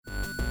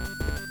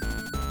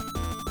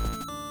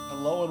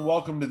Hello and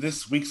welcome to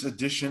this week's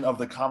edition of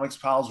the Comics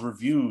Pals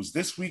Reviews.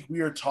 This week we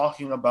are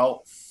talking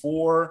about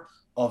four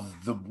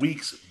of the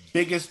week's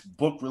biggest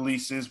book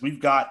releases. We've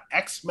got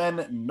X-Men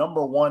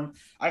 #1.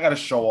 I gotta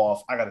show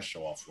off real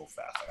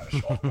fast. I gotta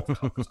show off both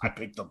covers. I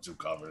picked up two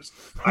covers.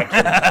 I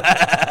couldn't help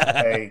it.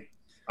 Okay.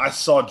 I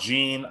saw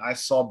Jean, I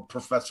saw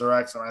Professor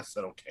X, and I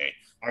said, okay,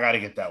 I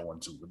gotta get that one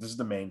too. But this is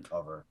the main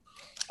cover.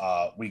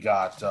 We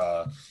got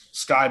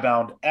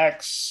Skybound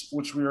X,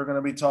 which we are going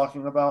to be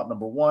talking about,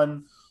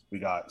 #1. We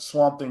got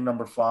Swamp Thing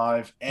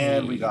 #5,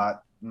 and we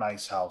got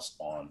Nice House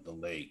on the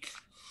Lake.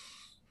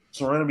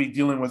 So we're going to be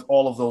dealing with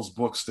all of those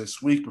books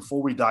this week.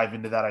 Before we dive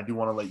into that, I do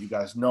want to let you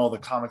guys know the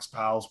Comics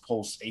Pals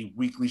posts a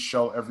weekly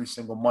show every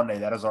single Monday.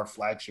 That is our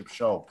flagship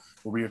show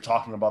where we are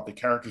talking about the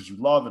characters you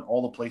love and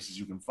all the places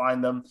you can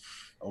find them.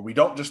 We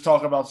don't just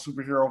talk about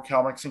superhero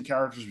comics and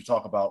characters. We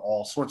talk about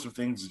all sorts of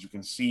things, as you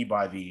can see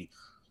by the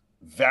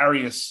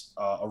various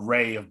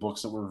array of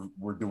books that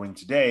we're doing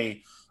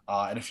today.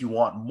 And if you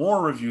want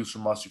more reviews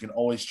from us, you can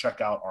always check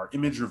out our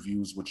image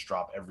reviews, which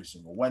drop every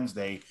single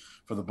Wednesday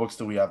for the books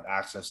that we have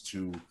access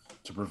to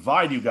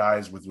provide you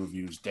guys with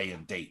reviews day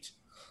and date.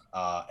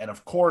 And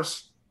of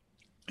course,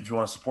 if you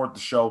want to support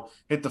the show,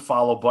 hit the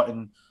follow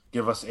button,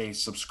 give us a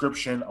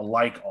subscription, a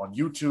like on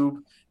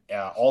YouTube.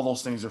 All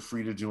those things are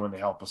free to do, and they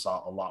help us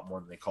out a lot more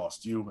than they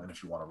cost you. And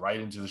if you want to write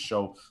into the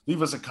show,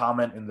 leave us a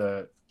comment in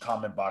the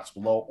comment box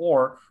below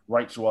or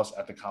write to us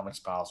at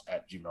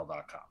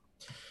thecomicspals@gmail.com.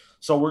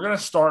 So we're going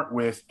to start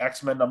with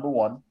X-Men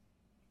 #1.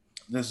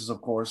 This is,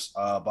 of course,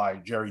 by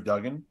Jerry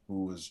Duggan,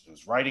 who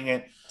is writing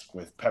it,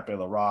 with Pepe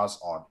Larraz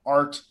on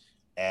art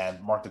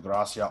and Marta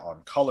Gracia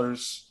on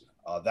colors.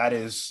 That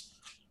is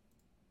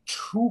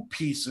two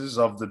pieces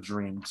of the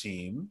Dream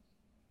Team.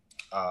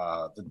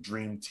 The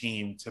Dream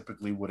Team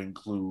typically would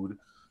include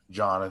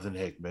Jonathan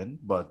Hickman,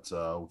 but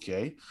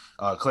okay.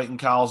 Clayton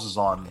Cowles is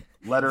on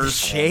letters.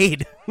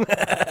 Shade.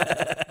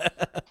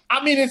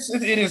 I mean, it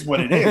is what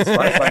it is,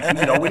 right?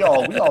 Like, we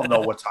all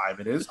know what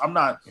time it is. I'm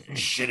not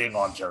shitting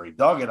on Jerry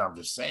Duggan. I'm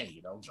just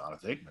saying,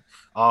 Jonathan Hickman.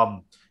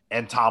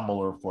 And Tom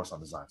Muller, of course,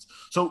 on designs.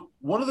 So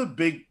one of the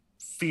big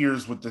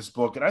fears with this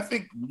book, and I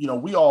think,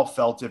 we all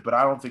felt it, but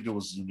I don't think it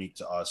was unique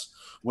to us,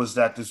 was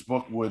that this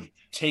book would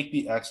take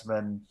the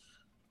X-Men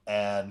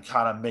and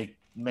kind of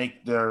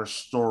make their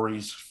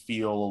stories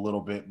feel a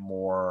little bit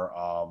more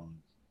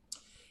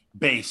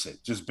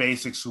basic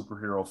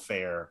superhero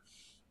fare,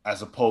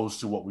 as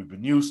opposed to what we've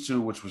been used to,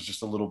 which was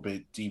just a little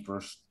bit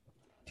deeper,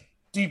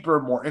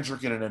 more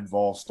intricate and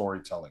involved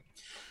storytelling.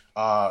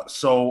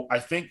 So I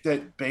think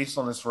that based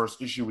on this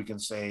first issue, we can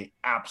say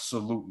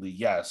absolutely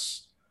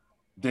yes,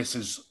 this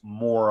is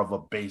more of a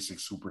basic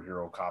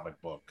superhero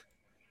comic book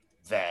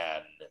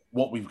than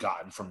what we've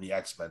gotten from the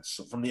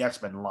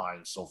X-Men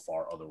line so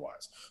far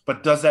otherwise.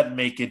 But does that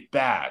make it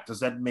bad? Does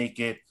that make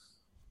it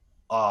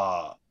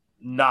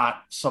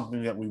not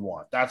something that we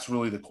want? That's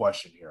really the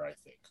question here, I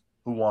think.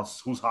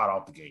 Who's hot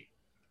out the gate?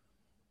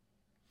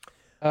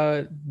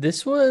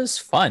 This was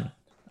fun.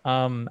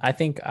 I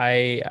think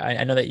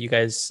I know that you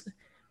guys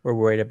were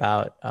worried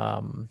about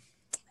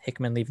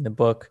Hickman leaving the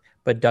book,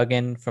 but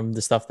Duggan, from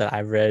the stuff that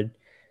I've read,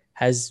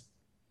 has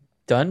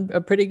done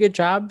a pretty good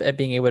job at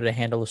being able to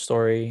handle a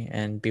story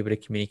and be able to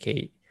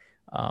communicate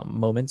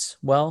moments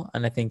well.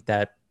 And I think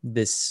that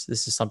this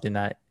is something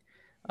that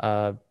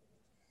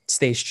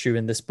stays true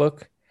in this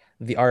book.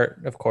 The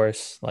art, of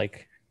course,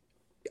 like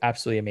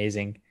absolutely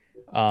amazing.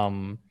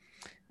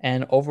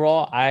 And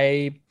overall,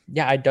 I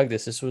dug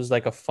this. This was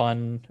like a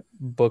fun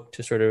book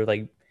to sort of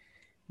like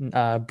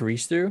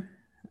breeze through.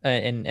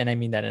 And I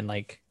mean that in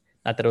like,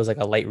 not that it was like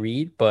a light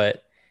read,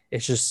 but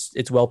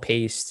it's well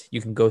paced.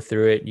 You can go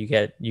through it. You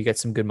get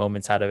some good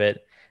moments out of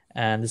it.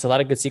 And there's a lot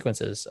of good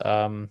sequences.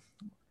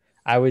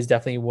 I was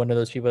definitely one of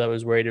those people that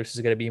was worried this is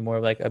going to be more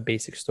of like a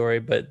basic story,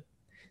 but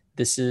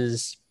this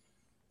is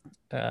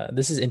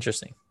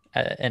interesting.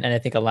 And I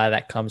think a lot of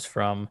that comes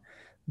from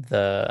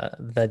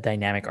the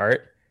dynamic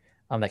art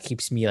that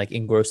keeps me like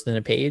engrossed in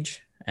a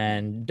page,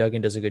 and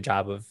Duggan does a good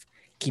job of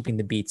keeping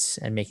the beats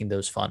and making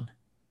those fun.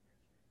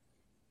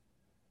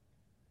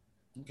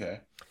 Okay.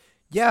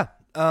 Yeah,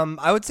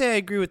 I would say I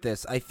agree with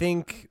this. I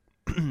think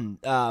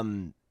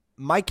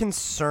my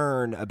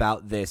concern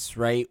about this,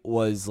 right,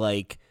 was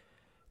like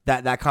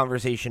that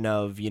conversation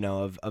of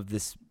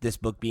this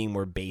book being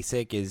more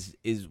basic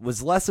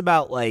was less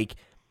about like,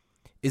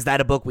 is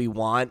that a book we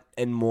want,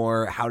 and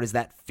more, how does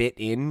that fit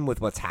in with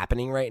what's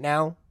happening right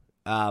now?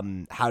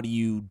 How do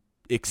you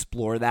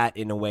explore that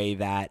in a way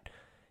that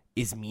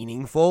is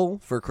meaningful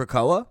for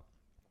Krakoa?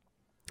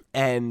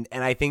 And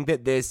I think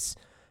that this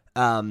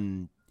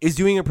is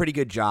doing a pretty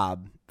good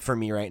job for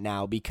me right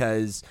now,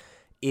 because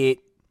it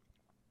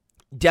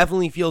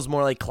definitely feels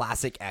more like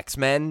classic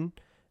X-Men,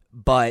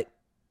 but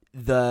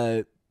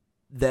the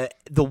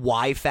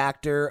why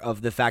factor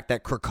of the fact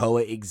that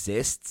Krakoa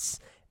exists,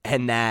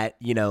 and that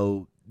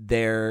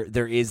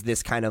there is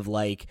this kind of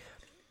like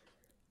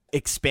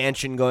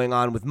expansion going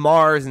on with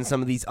Mars and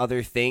some of these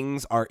other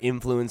things are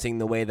influencing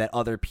the way that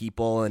other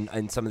people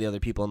and some of the other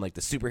people in like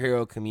the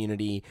superhero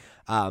community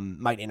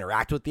might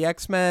interact with the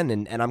X-Men.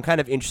 And I'm kind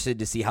of interested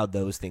to see how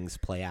those things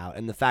play out.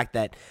 And the fact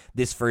that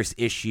this first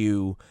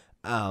issue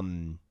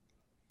kind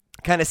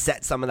of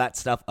set some of that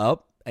stuff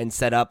up and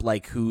set up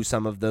like who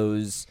some of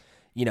those,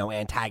 you know,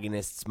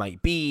 antagonists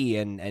might be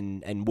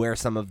and where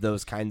some of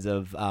those kinds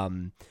of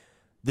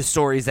the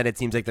stories that it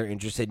seems like they're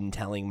interested in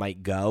telling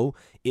might go.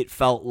 It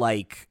felt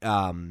like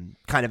kind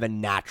of a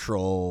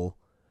natural.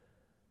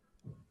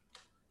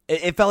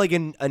 It felt like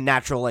a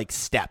natural like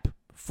step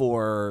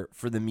for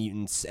the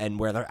mutants and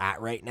where they're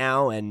at right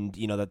now, and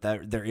you know that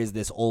there is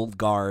this old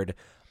guard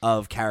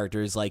of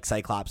characters like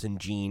Cyclops and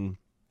Jean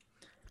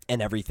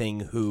and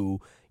everything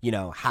who, you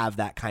know, have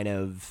that kind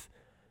of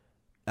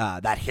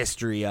that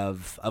history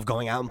of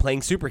going out and playing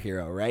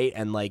superhero, right?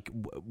 And like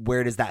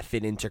where does that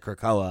fit into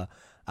Krakoa?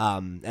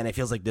 And it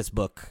feels like this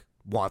book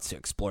wants to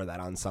explore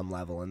that on some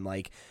level. And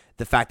like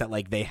the fact that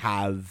like they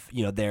have,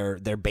 you know,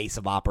 their base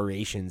of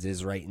operations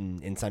is right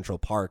in Central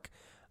Park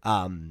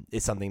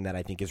is something that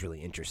I think is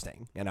really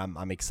interesting. And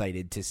I'm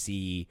excited to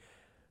see,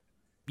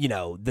 you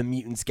know, the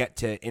mutants get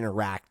to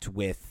interact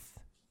with,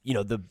 you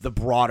know, the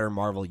broader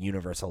Marvel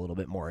universe a little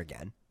bit more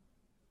again.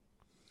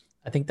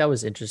 I think that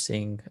was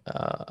interesting,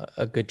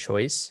 a good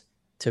choice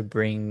to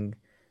bring,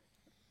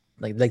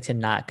 like to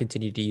not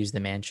continue to use the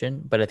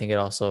mansion, but I think it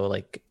also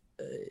like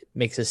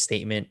makes a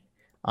statement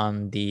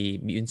on the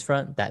mutants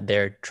front that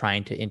they're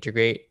trying to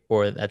integrate,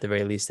 or at the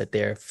very least that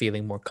they're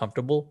feeling more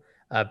comfortable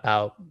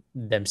about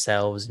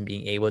themselves and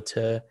being able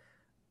to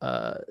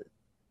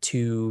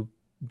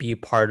be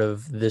part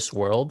of this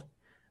world.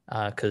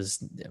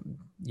 Because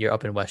you're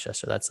up in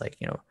Westchester, that's like,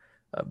 you know,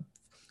 a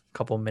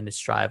couple minutes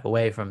drive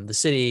away from the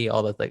city.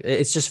 All that, like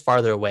it's just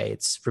farther away.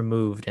 It's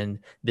removed, and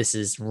this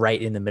is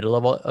right in the middle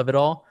of it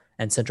all.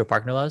 And Central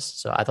Park no less.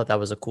 So I thought that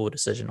was a cool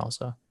decision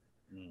also.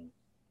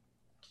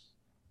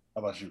 How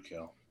about you,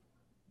 Kel?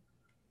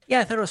 Yeah,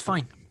 I thought it was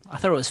fine. I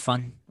thought it was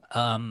fun.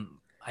 I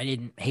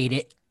didn't hate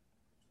it.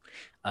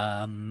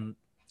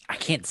 I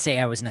can't say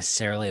I was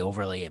necessarily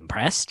overly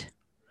impressed.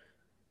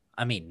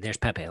 I mean, there's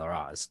Pepe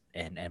Larraz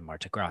and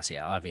Marta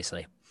Gracia,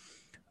 obviously.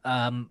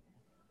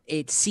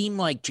 It seemed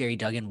like Jerry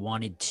Duggan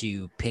wanted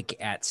to pick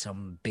at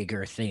some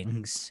bigger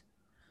things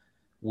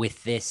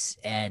with this,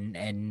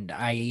 and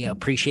I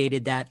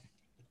appreciated that.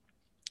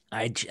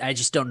 I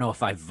just don't know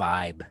if I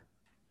vibe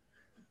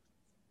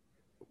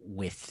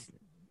with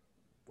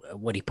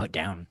what he put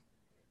down,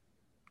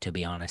 to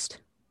be honest.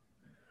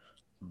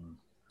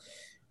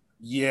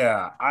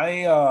 Yeah,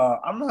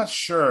 I'm not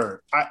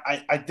sure.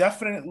 I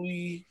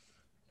definitely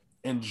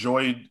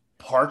enjoyed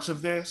parts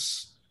of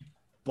this,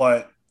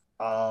 but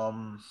I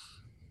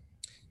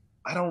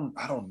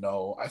don't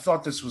know. I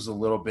thought this was a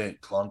little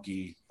bit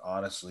clunky,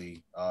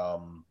 honestly.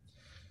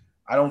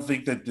 I don't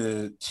think that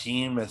the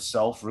team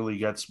itself really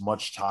gets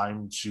much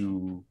time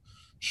to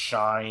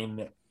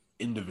shine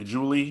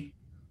individually.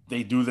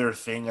 They do their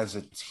thing as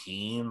a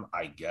team,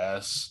 I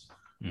guess.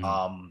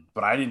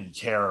 But I didn't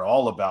care at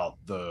all about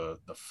the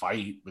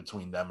fight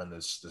between them and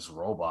this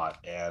robot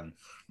and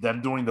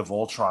them doing the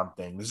Voltron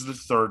thing. This is the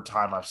third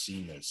time I've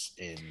seen this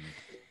in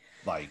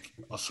like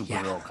a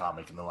superhero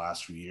comic in the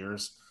last few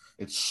years.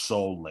 It's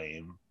so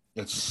lame.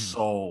 It's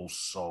so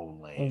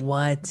lame.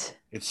 What?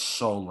 It's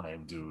so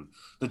lame, dude.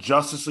 The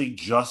Justice League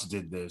just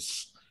did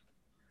this.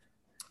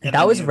 And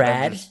that was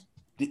rad.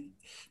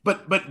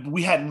 But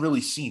we hadn't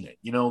really seen it,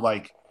 you know,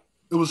 like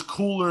it was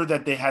cooler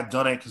that they had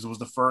done it because it was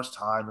the first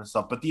time and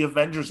stuff. But the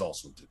Avengers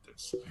also did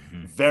this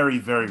very,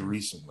 very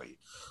recently.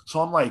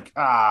 So I'm like,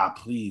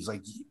 please,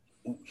 like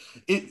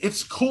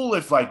it's cool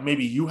if like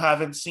maybe you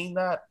haven't seen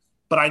that,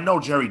 but I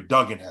know Jerry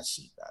Duggan has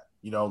seen that,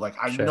 you know, like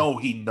I know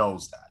he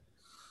knows that.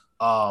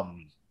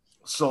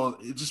 So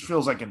it just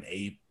feels like an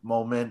ape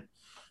moment.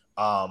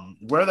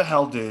 Where the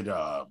hell did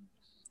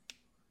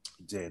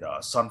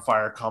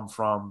Sunfire come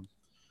from?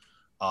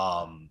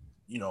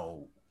 You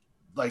know,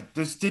 like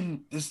this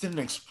didn't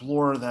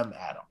explore them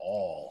at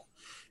all.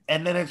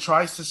 And then it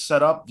tries to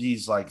set up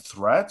these like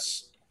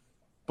threats,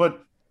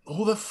 but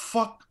who the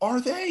fuck are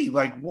they?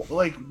 Like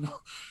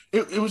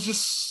it was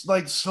just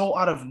like so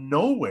out of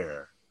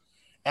nowhere.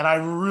 And I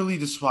really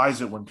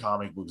despise it when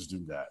comic books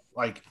do that.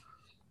 Like,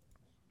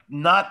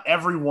 not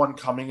everyone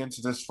coming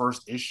into this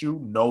first issue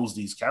knows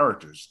these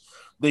characters.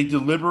 They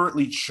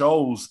deliberately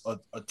chose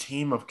a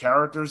team of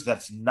characters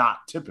that's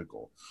not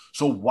typical.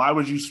 So why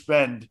would you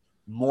spend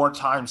more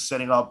time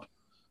setting up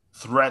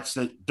threats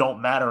that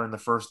don't matter in the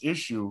first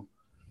issue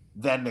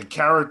than the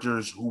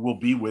characters who will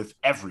be with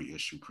every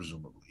issue,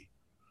 presumably?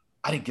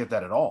 I didn't get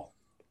that at all.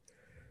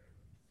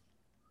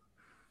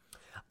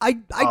 I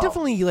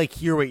definitely like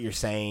hear what you're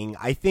saying.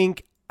 I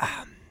think,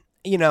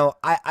 you know,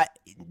 I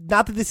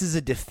not that this is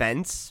a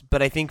defense,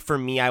 but I think for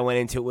me, I went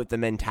into it with the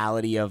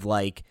mentality of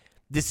like,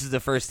 this is the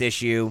first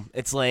issue.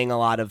 It's laying a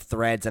lot of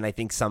threads, and I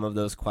think some of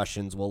those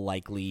questions will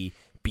likely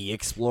be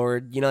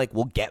explored. You know, like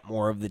we'll get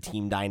more of the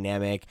team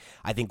dynamic.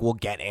 I think we'll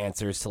get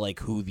answers to like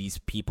who these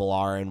people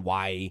are and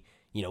why,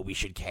 you know, we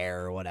should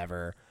care or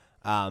whatever.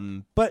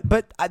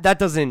 But that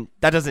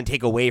doesn't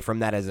take away from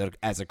that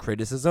as a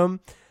criticism.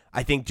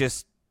 I think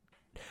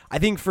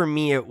for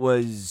me it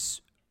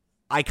was,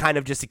 I kind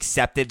of just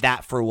accepted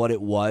that for what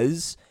it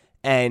was,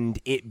 and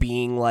it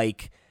being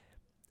like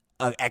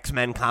a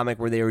X-Men comic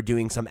where they were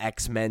doing some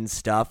X-Men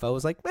stuff. I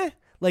was like, meh.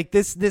 Like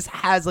this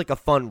has like a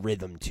fun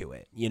rhythm to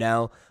it, you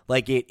know?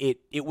 Like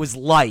it was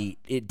light.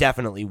 It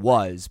definitely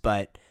was,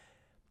 but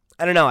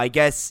I don't know. I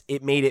guess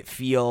it made it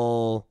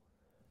feel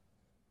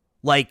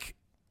like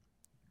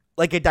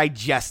a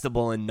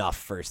digestible enough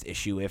first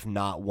issue, if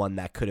not one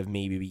that could have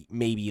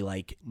maybe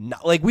like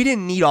not, like we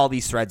didn't need all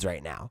these threads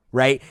right now,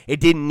 right? It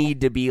didn't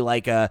need to be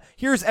like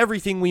here's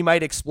everything we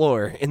might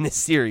explore in this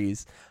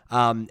series,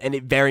 and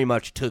it very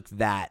much took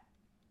that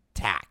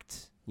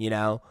tact, you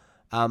know.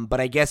 But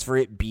I guess for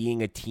it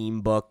being a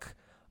team book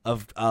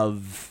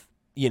of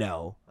you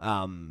know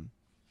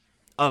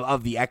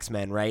of the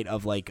X-Men, right?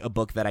 Of like a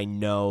book that I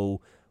know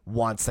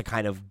wants to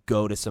kind of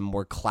go to some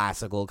more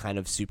classical kind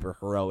of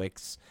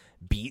superheroics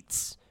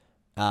beats.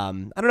 I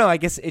don't know. I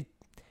guess it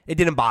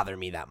didn't bother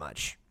me that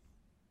much.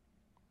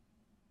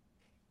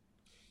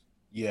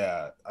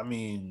 Yeah, I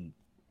mean,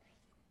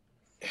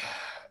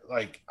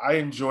 like I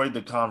enjoyed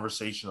the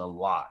conversation a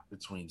lot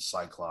between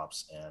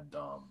Cyclops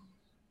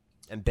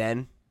And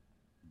Ben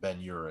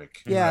Urich.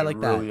 Yeah, I like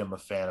that. I really am a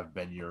fan of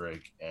Ben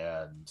Urich,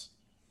 and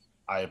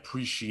I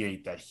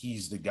appreciate that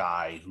he's the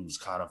guy who's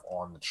kind of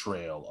on the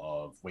trail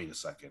of, wait a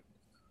second,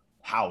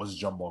 how is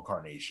Jumbo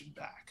Carnation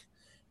back?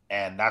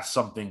 And that's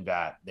something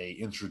that they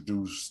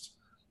introduced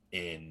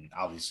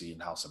obviously in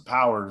House of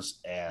Powers,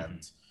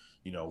 and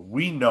you know,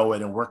 we know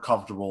it and we're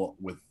comfortable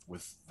with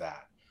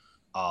that.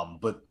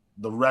 But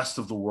the rest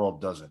of the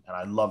world doesn't. And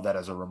I love that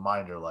as a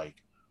reminder,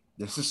 like,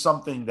 this is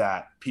something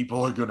that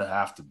people are going to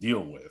have to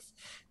deal with.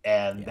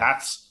 And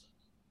that's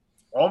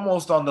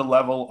almost on the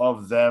level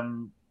of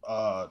them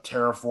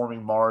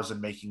terraforming Mars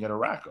and making it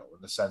Araco,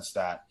 in the sense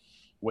that,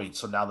 wait,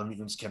 so now the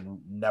mutants can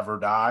never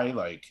die?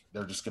 Like,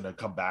 they're just going to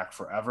come back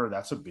forever?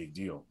 That's a big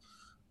deal.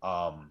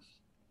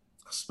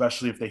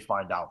 Especially if they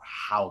find out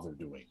how they're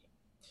doing it.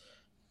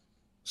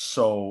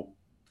 So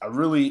I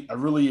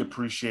really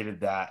appreciated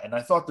that. And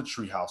I thought the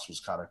treehouse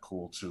was kind of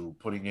cool too,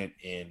 putting it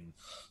in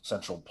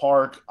Central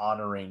Park,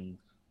 honoring,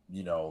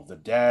 you know, the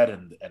dead,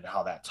 and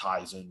how that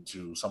ties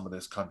into some of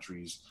this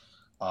country's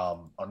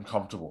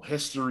uncomfortable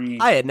history.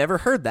 I had never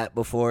heard that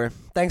before.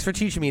 Thanks for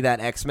teaching me that,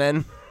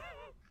 X-Men.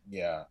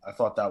 Yeah, I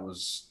thought that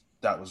was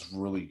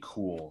really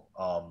cool.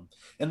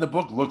 And the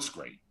book looks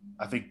great.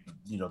 I think,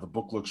 you know, the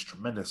book looks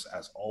tremendous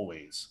as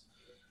always.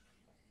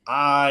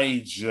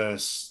 I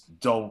just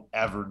don't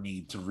ever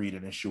need to read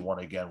an issue 1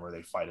 again where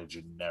they fight a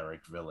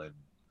generic villain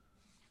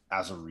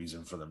as a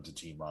reason for them to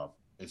team up.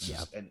 It's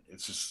just, and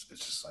it's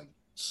just like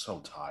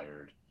so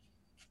tired.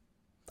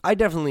 I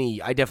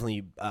definitely I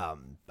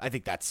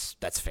think that's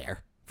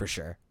fair for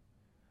sure.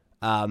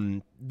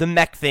 The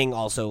mech thing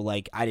also,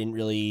 like, I didn't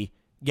really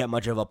get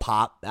much of a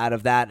pop out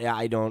of that.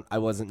 I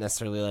wasn't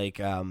necessarily like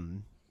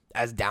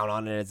as down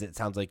on it as it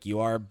sounds like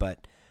you are,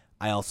 but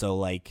I also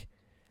like,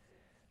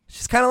 it's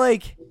just kind of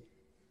like,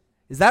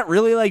 is that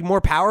really like more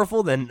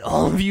powerful than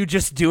all of you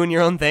just doing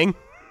your own thing?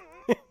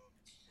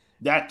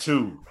 That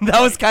too.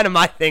 That was kind of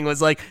my thing,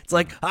 was like, it's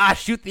like,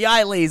 shoot the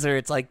eye laser.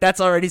 It's like, that's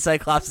already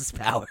Cyclops'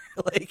 power.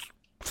 Like,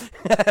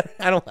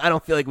 I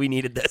don't feel like we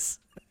needed this.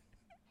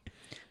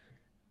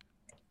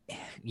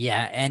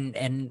 Yeah,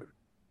 and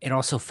it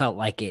also felt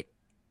like it,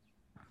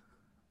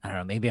 I don't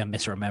know, maybe I'm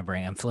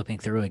misremembering. I'm flipping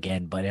through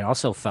again, but it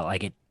also felt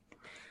like it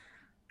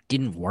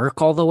didn't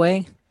work all the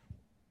way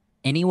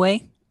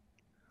anyway.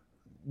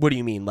 What do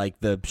you mean, like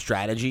the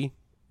strategy?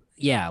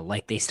 Yeah,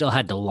 like they still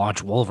had to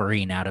launch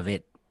Wolverine out of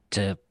it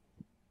to,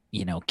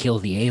 you know, kill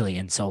the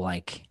alien. So,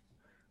 like,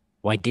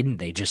 why didn't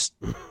they just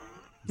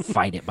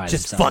fight it by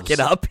just themselves? Fuck it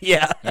up?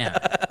 Yeah.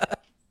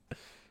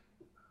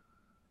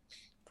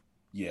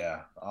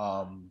 Yeah.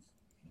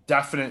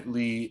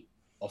 Definitely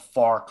a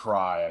far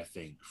cry, I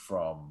think,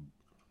 from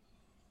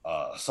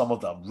some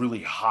of the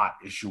really hot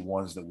issue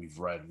 1s that we've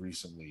read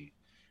recently.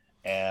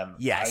 And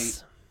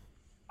yes,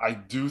 I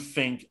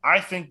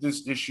think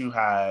this issue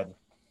had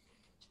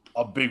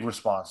a big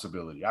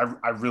responsibility.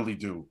 I really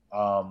do.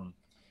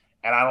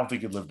 And I don't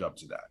think it lived up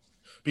to that,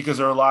 because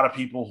there are a lot of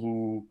people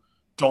who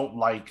don't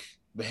like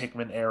the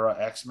Hickman era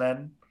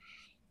X-Men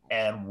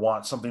and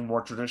want something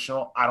more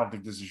traditional. I don't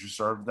think this issue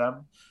served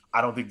them. I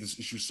don't think this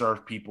issue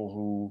served people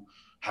who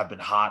have been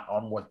hot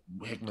on what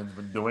Hickman's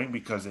been doing,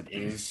 because it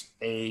is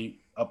a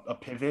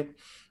pivot.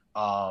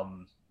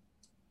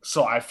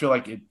 So I feel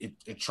like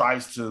it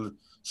tries to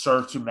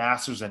serve two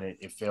masters, and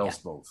it fails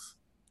both.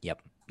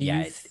 Yep.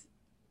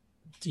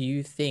 Do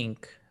you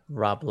think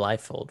Rob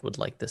Liefeld would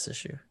like this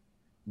issue?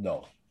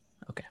 No.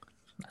 Okay,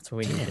 that's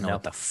what we need to know.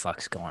 What the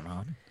fuck's going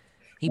on?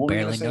 He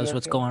barely knows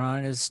what's going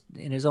on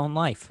in his own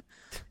life.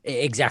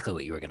 Exactly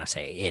what you were gonna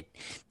say.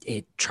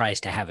 It tries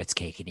to have its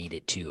cake and eat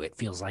it too. It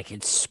feels like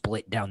it's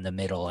split down the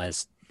middle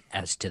as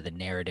to the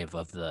narrative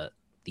of the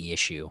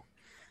issue.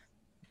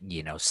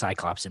 You know,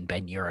 Cyclops and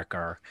Ben Urich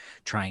are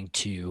trying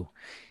to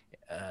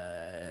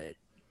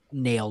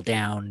nail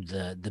down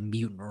the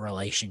mutant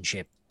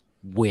relationship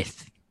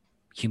with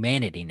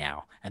humanity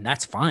now, and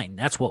that's fine.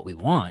 That's what we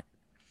want.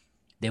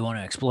 They want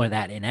to explore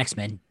that in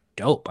X-Men.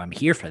 Dope. I'm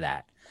here for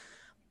that.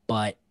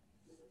 But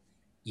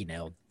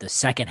the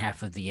second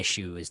half of the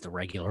issue is the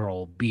regular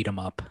old beat 'em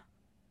up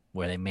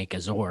where they make a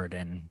Zord,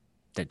 and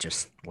that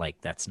just like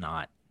that's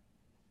not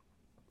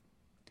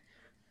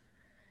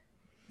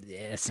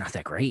it's not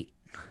that great.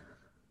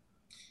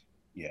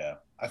 Yeah,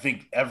 I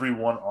think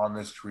everyone on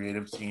this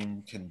creative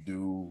team can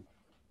do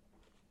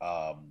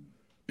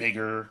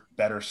bigger,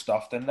 better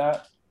stuff than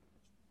that.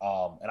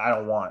 And I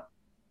don't want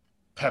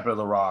Pepe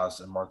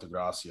Larraz and Marta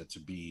Gracia to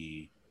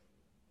be.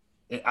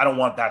 I don't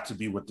want that to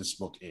be what this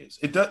book is.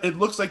 It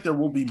looks like there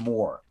will be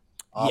more,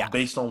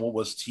 based on what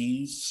was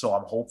teased. So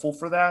I'm hopeful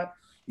for that.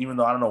 Even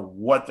though I don't know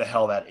what the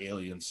hell that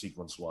alien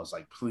sequence was.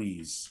 Like,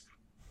 please,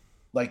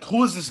 like,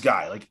 who is this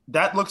guy? Like,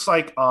 that looks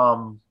like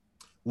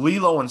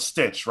Lilo and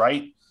Stitch,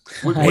 right?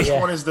 Which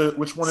one is the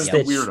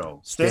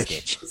weirdo?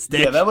 Stitch.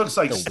 Yeah, that looks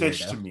like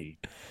Stitch to me.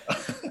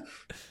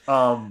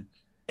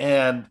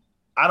 And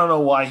I don't know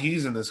why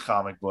he's in this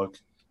comic book.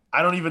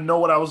 I don't even know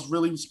what I was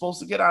really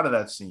supposed to get out of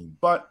that scene,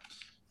 but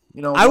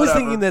I was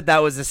thinking that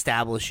was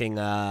establishing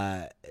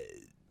that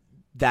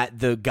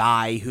the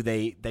guy who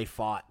they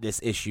fought this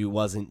issue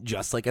wasn't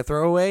just like a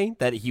throwaway,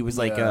 that he was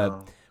like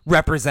a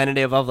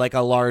representative of like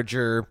a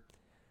larger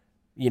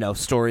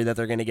story that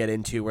they're going to get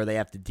into where they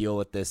have to deal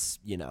with this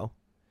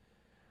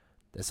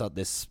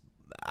this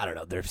I don't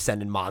know, they're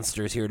sending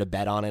monsters here to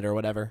bet on it or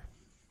whatever.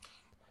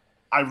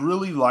 I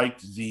really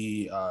liked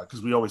the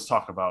because we always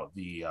talk about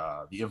the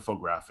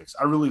infographics.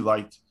 I really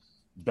liked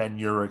Ben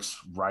Urich's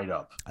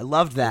write-up. I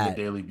loved that. In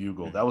the Daily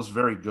Bugle. That was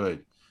very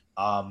good.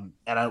 And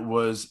it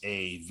was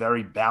a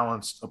very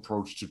balanced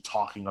approach to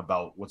talking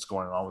about what's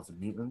going on with the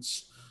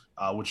mutants,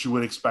 which you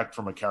would expect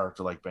from a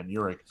character like Ben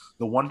Urich.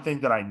 The one thing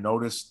that I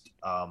noticed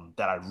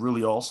that I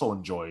really also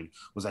enjoyed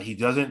was that he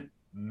doesn't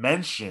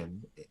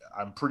mention,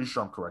 I'm pretty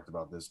sure I'm correct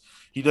about this,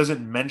 he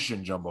doesn't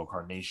mention Jumbo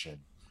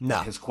Carnation.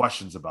 No. His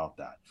questions about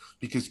that,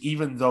 because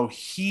even though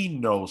he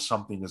knows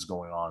something is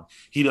going on,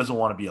 he doesn't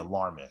want to be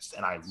alarmist,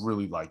 and I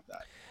really like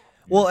that.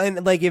 Well,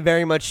 and like it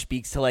very much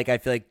speaks to like I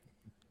feel like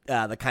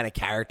the kind of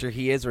character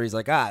he is, where he's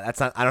like,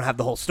 that's not, I don't have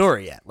the whole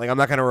story yet. Like I'm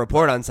not going to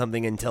report on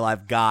something until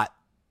I've got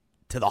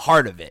to the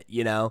heart of it,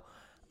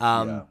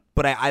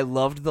 But I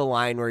loved the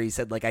line where he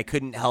said like I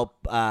couldn't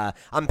help.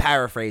 I'm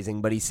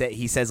paraphrasing, but he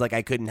says like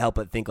I couldn't help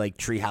but think like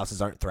tree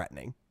houses aren't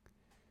threatening.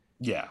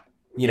 Yeah,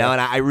 and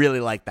I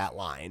really like that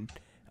line.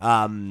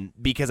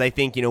 Because I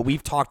think,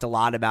 we've talked a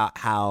lot about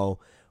how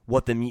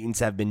what the mutants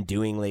have been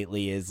doing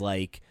lately is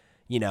like,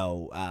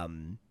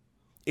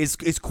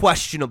 is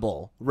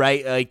questionable,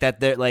 right? Like that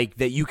they're like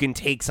that you can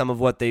take some of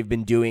what they've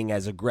been doing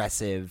as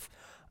aggressive,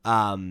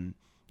 and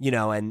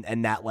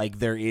that like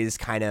there is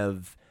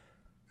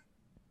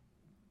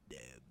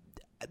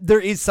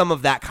some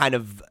of that kind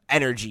of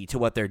energy to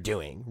what they're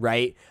doing,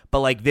 right? But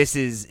like this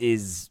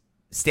is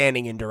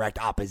standing in direct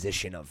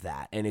opposition of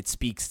that, and it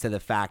speaks to the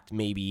fact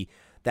maybe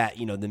that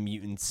the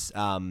mutants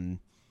aren't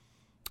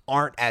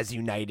as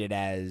united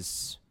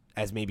as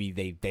maybe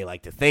they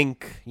like to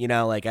think,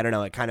 like I don't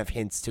know, it kind of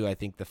hints to I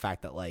think the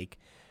fact that like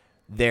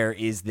there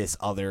is this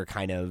other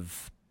kind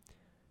of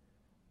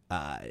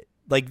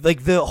like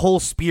the whole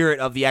spirit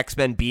of the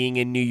X-Men being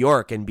in New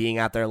York and being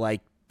out there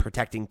like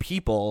protecting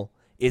people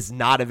is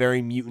not a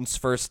very mutants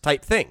first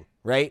type thing,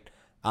 right?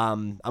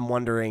 I'm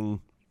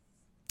wondering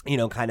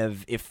kind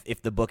of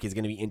if the book is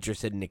going to be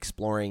interested in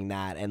exploring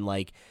that, and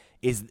like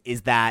is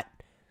that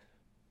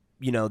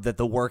that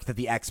the work that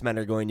the X-Men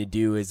are going to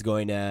do is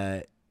going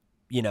to,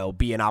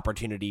 be an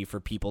opportunity for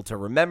people to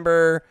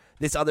remember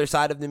this other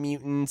side of the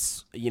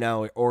mutants,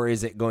 or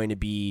is it going to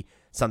be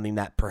something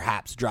that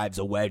perhaps drives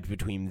a wedge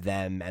between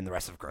them and the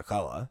rest of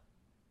Krakoa?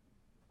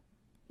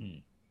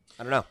 I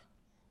don't know.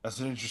 That's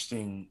an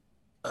interesting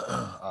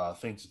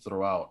thing to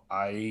throw out.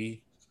 I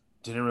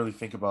didn't really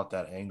think about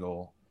that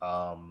angle.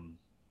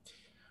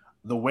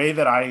 The way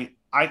that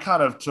I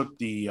kind of took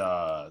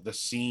the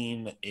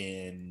scene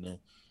in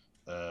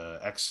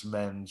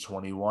X-Men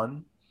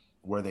 21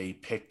 where they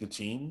pick the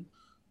team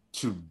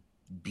to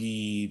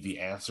be the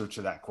answer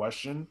to that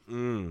question.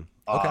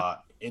 Okay.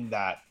 In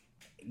that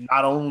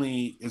not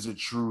only is it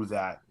true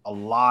that a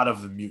lot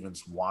of the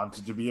mutants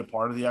wanted to be a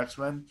part of the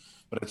X-Men,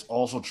 but it's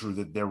also true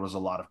that there was a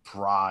lot of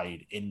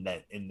pride in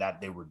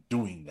that they were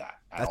doing that.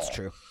 That's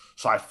true.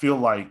 So I feel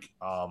like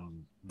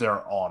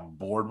they're on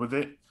board with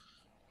it.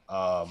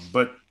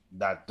 But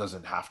that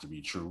doesn't have to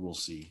be true. We'll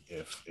see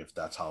if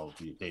that's how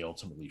they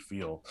ultimately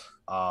feel.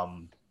 I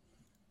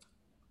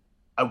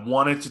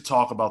wanted to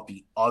talk about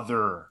the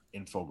other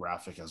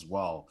infographic as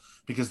well,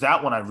 because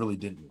that one I really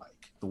didn't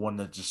like. The one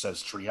that just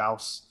says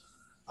Treehouse.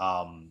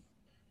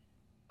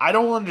 I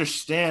don't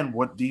understand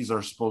what these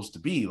are supposed to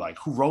be. Like,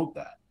 who wrote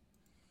that?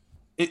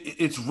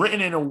 It's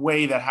written in a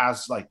way that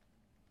has like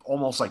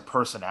almost like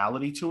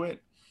personality to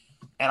it.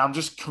 And I'm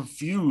just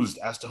confused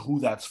as to who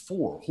that's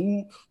for.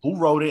 Who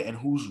wrote it and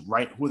who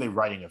are they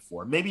writing it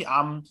for? Maybe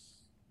I'm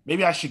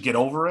maybe I should get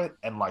over it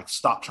and like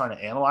stop trying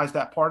to analyze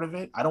that part of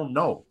it. I don't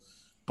know,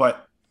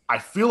 but I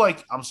feel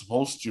like I'm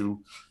supposed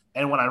to.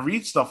 And when I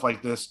read stuff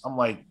like this, I'm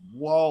like,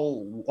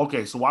 well,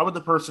 okay, so why would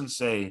the person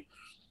say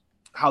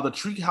how the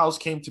treehouse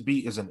came to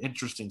be is an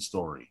interesting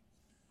story?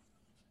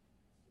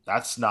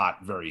 That's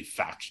not very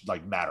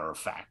like matter of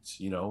fact,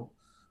 you know.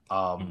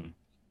 Um,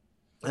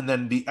 and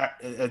then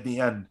at the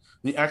end,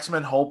 the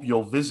X-Men hope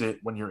you'll visit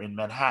when you're in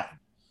Manhattan.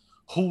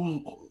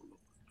 Who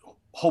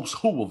hopes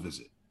who will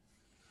visit?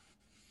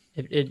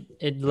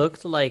 It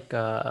looked like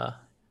one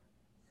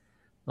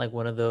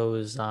of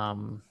those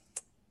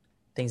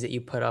things that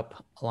you put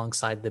up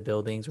alongside the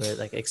buildings where it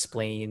like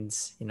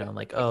explains,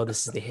 like, oh,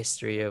 this is the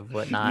history of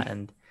whatnot,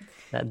 and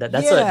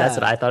that's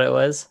what I thought it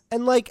was.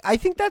 And like, I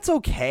think that's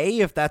okay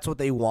if that's what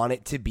they want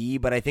it to be,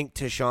 but I think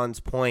to Sean's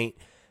point,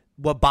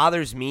 what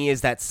bothers me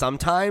is that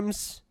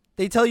sometimes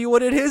they tell you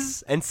what it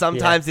is, and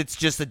sometimes it's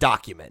just a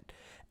document.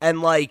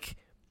 And like,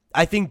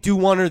 I think do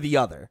one or the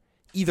other.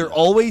 Either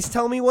always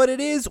tell me what it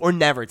is or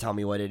never tell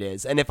me what it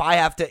is. And if I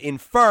have to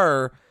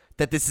infer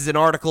that this is an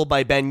article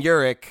by Ben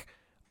Urich,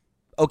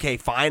 okay,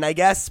 fine, I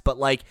guess. But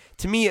like,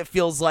 to me, it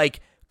feels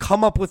like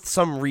come up with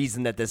some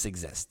reason that this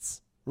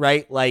exists,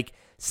 right? Like,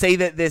 say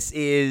that this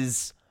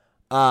is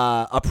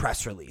a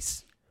press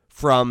release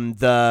from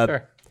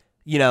the,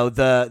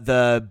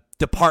 the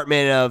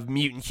Department of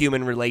Mutant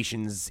Human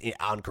Relations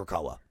on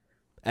Krakoa,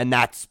 and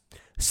that's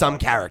some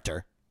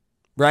character,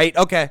 right?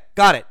 Okay,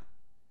 got it.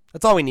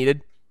 That's all we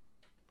needed.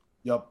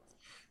 Yep.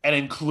 And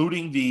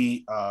including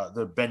the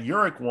Ben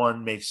Urich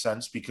one makes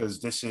sense because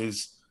this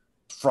is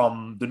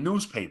from the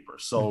newspaper.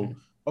 So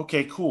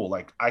okay, cool.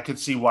 Like I could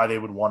see why they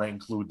would want to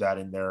include that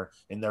in their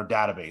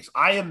database.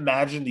 I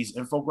imagine these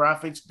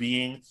infographics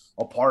being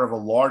a part of a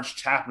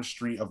large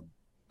tapestry of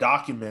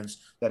documents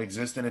that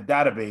exist in a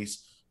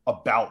database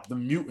about the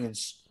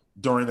mutants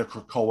during the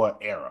Krakoa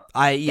era.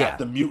 That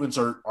the mutants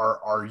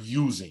are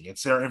using.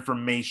 It's their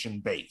information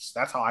base.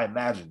 That's how I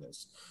imagine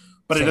this.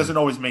 But it doesn't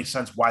always make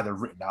sense why they're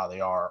written how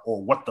they are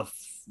or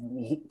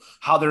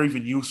how they're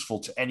even useful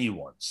to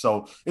anyone.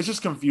 So it's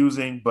just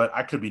confusing, but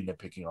I could be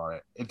nitpicking on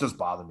it. It does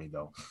bother me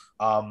though.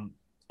 And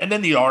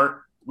then the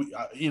art,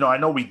 I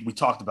know we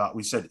talked about,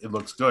 we said it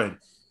looks good,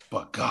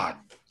 but god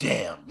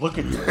damn, look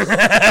at this. I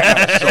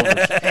gotta show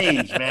this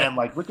page, man.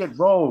 Like look at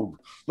Rogue.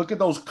 Look at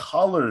those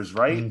colors,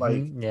 right?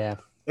 Like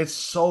it's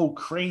so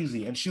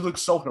crazy. And she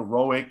looks so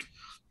heroic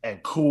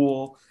and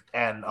cool.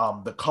 And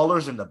the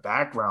colors in the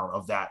background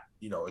of that,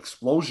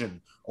 explosion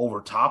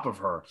over top of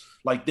her,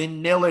 like they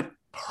nail it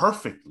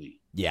perfectly.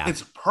 Yeah,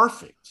 it's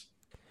perfect.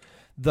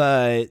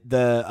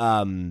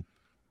 The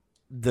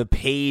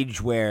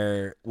page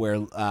where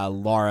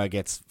Laura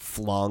gets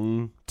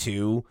flung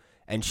to,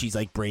 and she's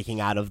like breaking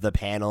out of the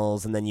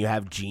panels, and then you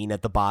have Jean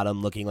at the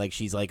bottom looking like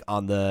she's like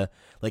on the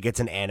like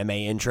it's an anime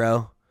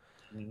intro.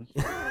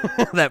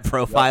 That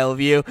profile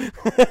view.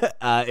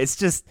 It's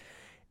just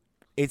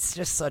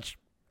such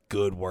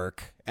good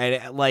work,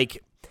 and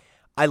like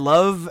I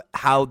love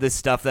how the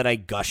stuff that I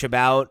gush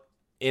about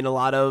in a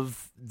lot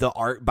of the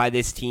art by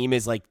this team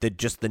is like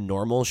the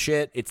normal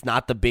shit. It's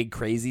not the big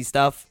crazy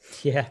stuff.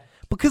 Yeah,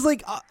 because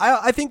like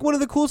I think one of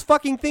the coolest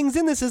fucking things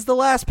in this is the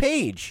last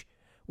page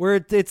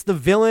where it's the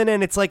villain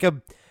and it's like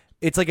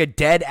a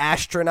dead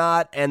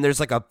astronaut and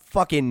there's like a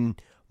fucking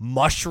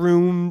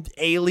mushroom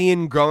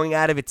alien growing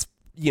out of its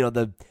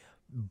the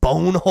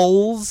bone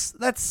holes.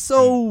 That's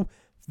so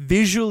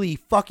visually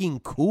fucking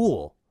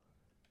cool.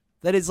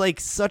 That is like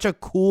such a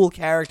cool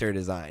character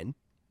design.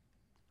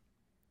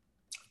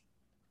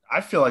 I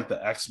feel like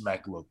the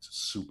X-Mech looked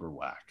super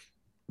whack.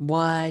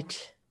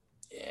 What?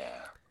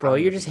 Yeah. Bro,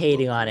 you're just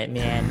hating on it,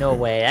 man. No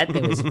way. That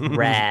thing was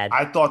rad.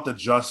 I thought the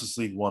Justice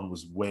League one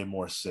was way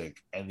more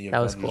sick, and the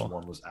Avengers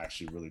one was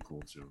actually really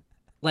cool too.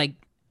 Like,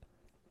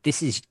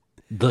 this is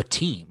the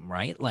team,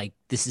 right? Like,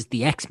 this is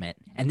the X-Men,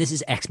 and this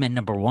is X-Men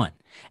 #1.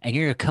 And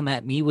you're going to come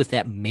at me with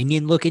that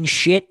minion-looking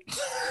shit?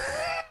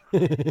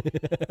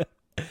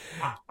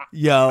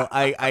 Yo,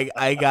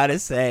 I gotta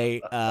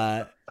say,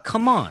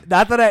 come on.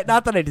 Not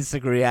that I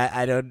disagree.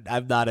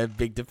 I'm not a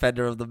big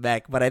defender of the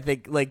mech, but I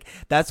think like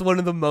that's one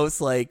of the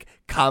most like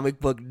comic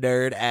book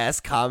nerd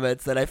ass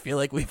comments that I feel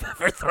like we've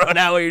ever thrown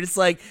out. Where you're just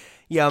like,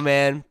 yo,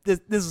 man,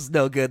 this was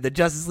no good. The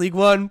Justice League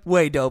one,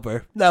 way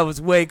doper. That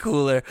was way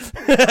cooler.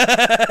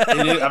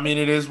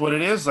 It is what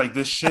it is. Like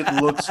this shit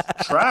looks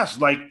trash.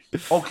 Like,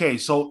 okay,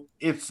 so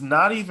it's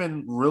not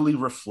even really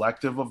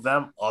reflective of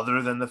them,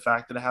 other than the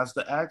fact that it has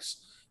the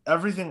X.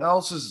 Everything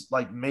else is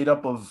like made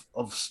up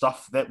of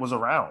stuff that was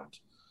around.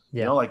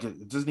 Yeah. Like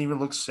it doesn't even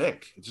look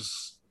sick.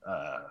 It's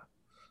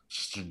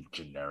just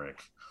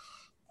generic.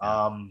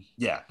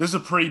 This is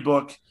a pretty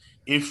book.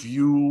 If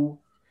you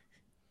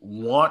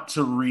want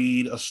to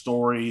read a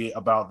story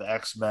about the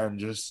X-Men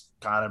just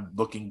kind of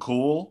looking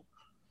cool,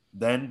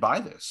 then buy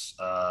this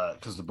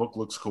because the book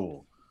looks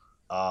cool.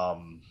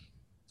 And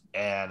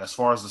as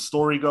far as the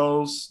story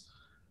goes,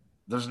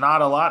 there's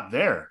not a lot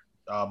there.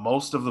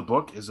 Most of the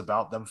book is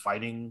about them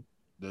fighting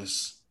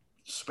this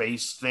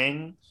space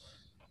thing,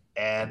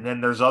 And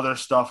then there's other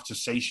stuff to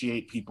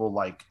satiate people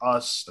like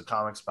us, the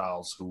Comics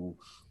Pals, who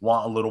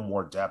want a little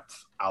more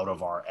depth out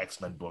of our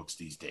X-Men books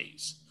these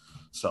days.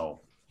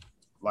 So,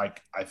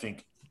 like I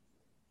think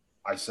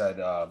I said,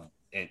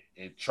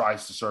 it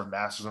tries to serve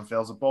masters and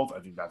fails at both. I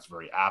think that's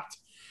very apt.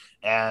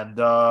 And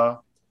I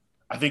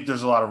think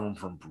there's a lot of room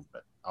for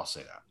improvement. I'll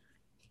say that.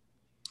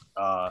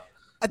 I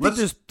think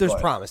there's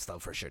promise, though,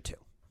 for sure, too.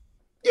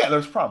 Yeah,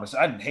 there's promise.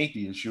 I didn't hate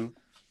the issue.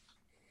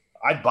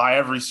 I'd buy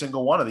every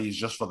single one of these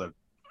just for the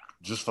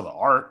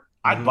art.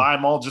 I'd buy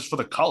them all just for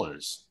the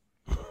colors.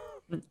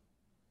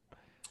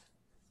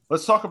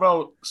 Let's talk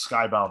about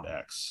Skybound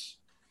X.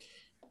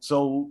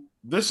 So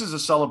this is a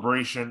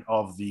celebration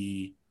of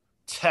the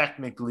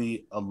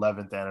technically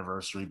 11th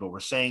anniversary, but we're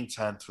saying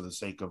 10th for the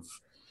sake of,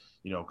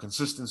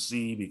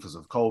 consistency because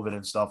of COVID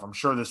and stuff. I'm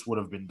sure this would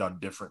have been done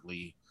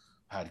differently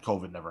had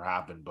COVID never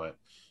happened, but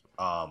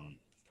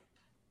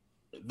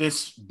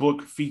this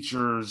book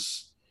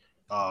features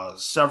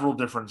several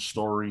different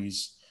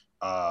stories,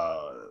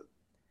 4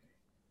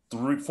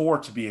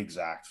 to be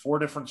exact, 4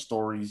 different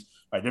stories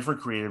by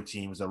different creative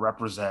teams that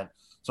represent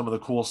some of the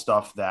cool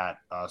stuff that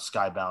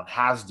Skybound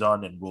has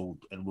done and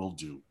will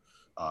do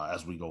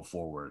as we go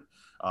forward.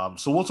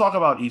 So we'll talk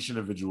about each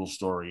individual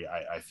story.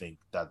 I think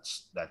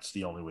that's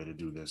the only way to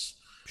do this.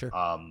 Sure.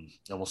 And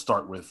we'll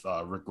start with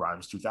Rick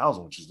Grimes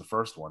 2000, which is the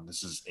first one.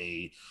 This is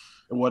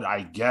what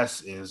I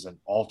guess is an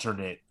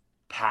alternate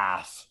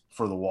path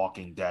for The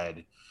Walking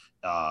Dead,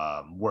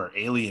 where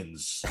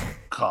aliens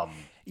come.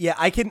 Yeah,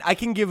 I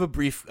can give a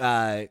brief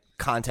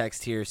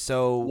context here.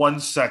 So one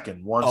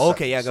second.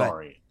 Okay, yeah, go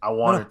Sorry, I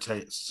wanted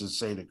to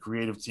say the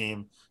creative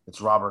team. It's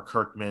Robert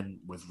Kirkman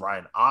with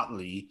Ryan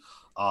Otley.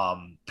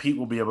 Pete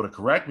will be able to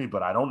correct me,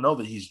 but I don't know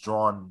that he's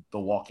drawn The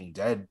Walking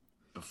Dead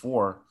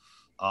before.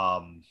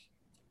 And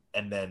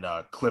then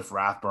Cliff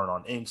Rathburn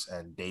on inks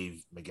and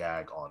Dave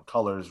McGagg on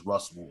colors,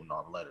 Russ Wooten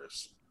on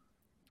letters.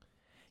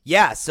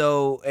 Yeah,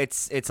 so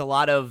it's a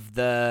lot of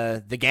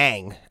the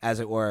gang, as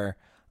it were.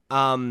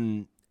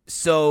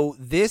 So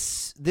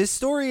this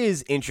story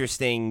is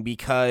interesting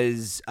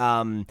because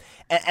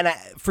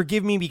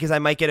forgive me because I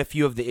might get a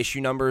few of the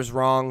issue numbers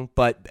wrong,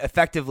 but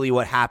effectively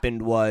what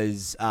happened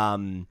was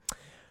on,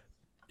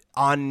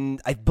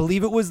 I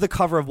believe it was the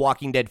cover of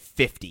Walking Dead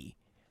 50.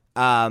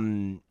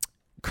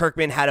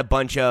 Kirkman had a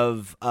bunch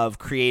of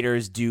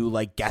creators do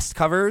like guest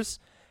covers.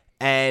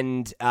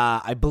 And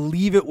I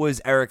believe it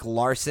was Eric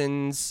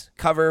Larson's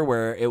cover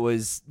where it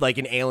was like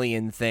an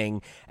alien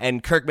thing.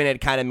 And Kirkman had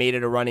kind of made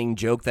it a running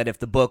joke that if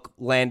the book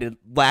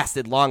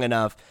lasted long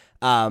enough,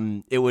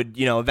 it would,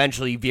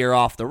 eventually veer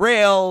off the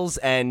rails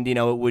and,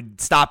 it would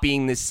stop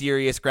being this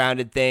serious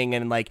grounded thing.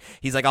 And like,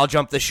 he's like, I'll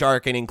jump the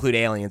shark and include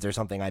aliens or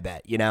something, I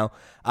bet,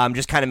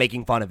 just kind of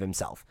making fun of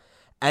himself.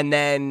 And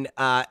then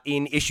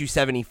in issue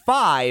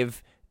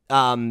 75,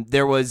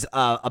 there was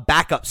a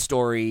backup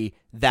story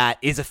that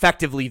is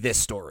effectively this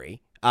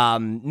story.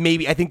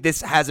 Maybe I think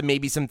this has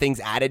maybe some things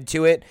added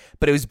to it,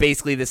 but it was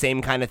basically the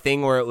same kind of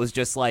thing where it was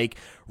just like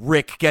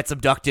Rick gets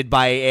abducted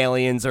by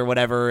aliens or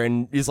whatever,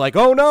 and he's like,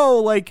 "Oh no!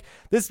 Like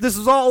this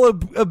is all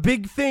a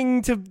big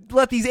thing to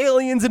let these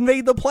aliens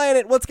invade the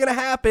planet. What's gonna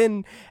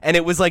happen?" And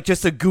it was like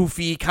just a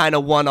goofy kind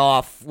of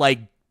one-off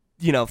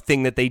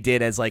thing that they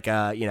did as like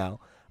a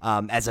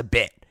as a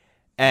bit.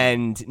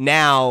 And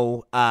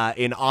now,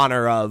 in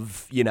honor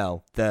of,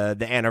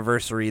 the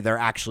anniversary, they're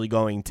actually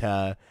going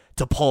to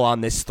pull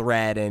on this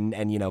thread and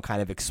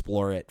kind of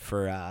explore it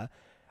for,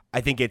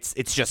 I think it's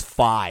just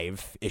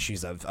 5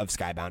 issues of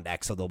Skybound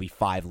X. So there'll be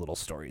 5 little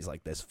stories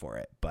like this for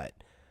it. But,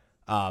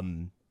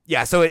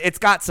 yeah, so it's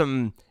got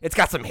some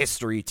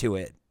history to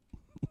it.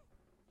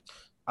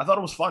 I thought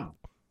it was fun.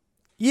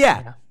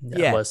 Yeah.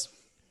 It was.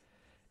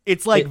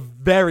 It's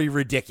very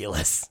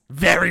ridiculous.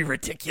 Very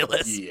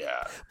ridiculous.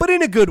 Yeah. But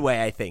in a good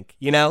way, I think.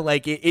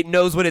 Like it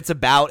knows what it's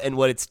about and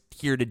what it's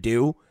here to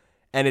do.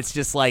 And it's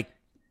just like,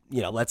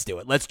 let's do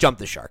it. Let's jump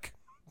the shark.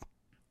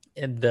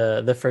 And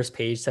the first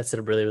page sets it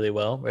up really, really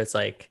well, where it's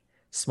like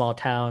small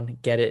town,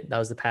 get it, that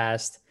was the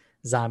past.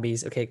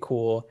 Zombies, okay,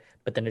 cool.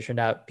 But then it turned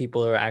out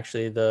people are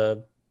actually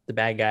the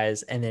bad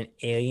guys, and then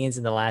aliens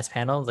in the last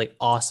panel, like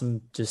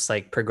awesome, just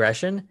like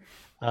progression.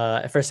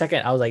 For a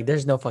second, I was like,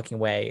 there's no fucking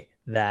way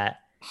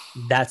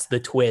that's the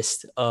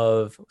twist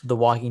of The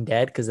Walking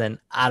Dead, because then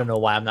I don't know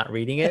why I'm not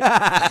reading it.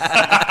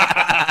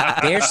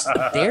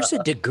 There's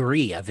a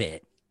degree of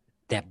it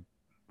that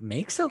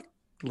makes a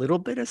little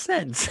bit of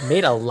sense.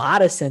 Made a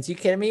lot of sense. You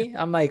kidding me?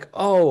 I'm like,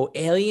 oh,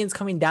 aliens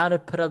coming down to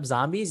put up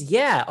zombies?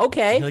 Yeah,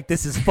 okay. You're like,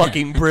 this is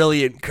fucking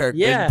brilliant, Kirkman.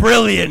 Yeah.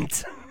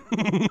 Brilliant.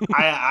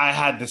 I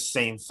had the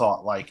same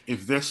thought. Like,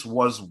 if this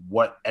was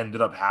what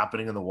ended up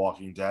happening in The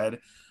Walking Dead,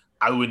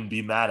 I wouldn't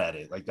be mad at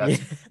it. Like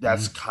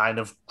that's kind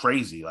of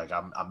crazy. Like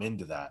I'm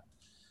into that.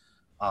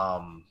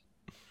 I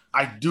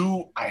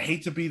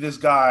hate to be this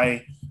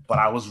guy, but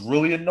I was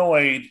really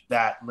annoyed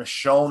that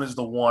Michonne is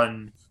the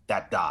one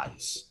that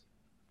dies.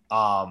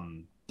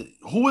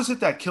 Who is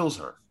it that kills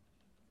her?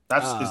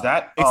 It's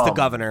the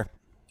governor.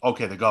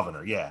 Okay, the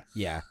governor. Yeah.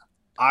 Yeah.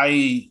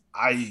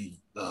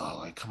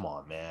 Like, come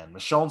on, man.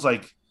 Michonne's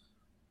like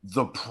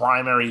the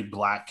primary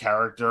black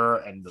character,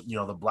 and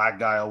the black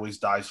guy always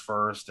dies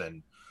first,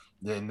 and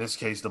in this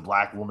case the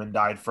black woman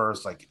died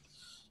first. Like,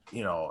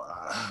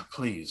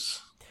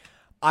 please.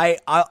 I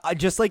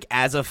just like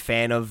as a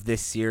fan of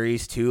this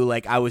series too,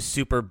 like I was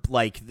super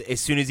like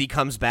as soon as he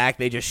comes back,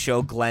 they just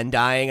show Glenn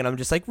dying, and I'm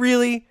just like,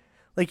 really?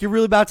 Like you're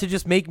really about to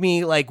just make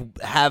me like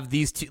have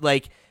these two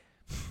like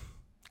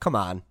come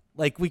on.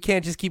 Like we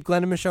can't just keep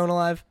Glenn and Michonne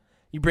alive.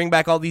 You bring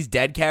back all these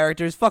dead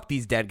characters. Fuck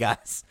these dead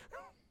guys.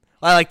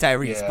 I like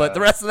Tyrese, but the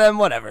rest of them,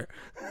 whatever.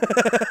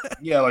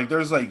 Yeah, like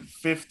there's like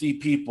 50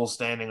 people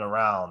standing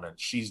around and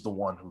she's the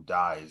one who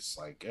dies.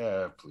 Like,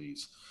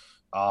 please.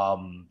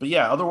 But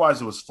yeah,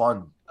 otherwise it was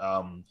fun.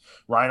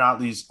 Ryan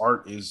Otley's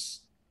art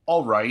is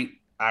all right,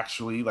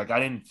 actually. Like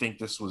I didn't think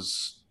this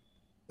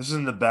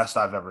isn't the best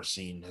I've ever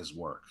seen his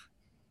work.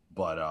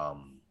 But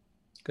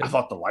I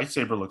thought the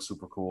lightsaber looked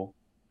super cool.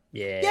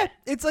 Yeah,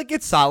 it's like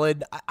it's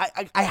solid.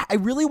 I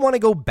really want to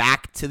go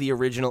back to the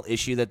original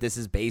issue that this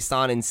is based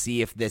on and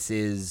see if this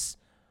is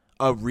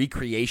a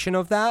recreation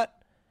of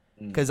that.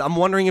 Because I'm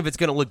wondering if it's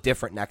going to look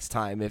different next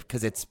time,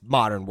 because it's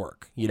modern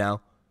work,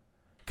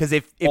 Because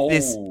if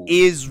this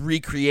is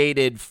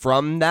recreated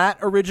from those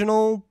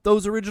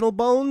original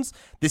bones,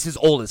 this is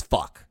old as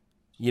fuck,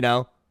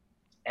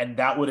 And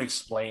that would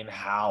explain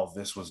how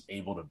this was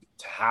able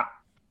to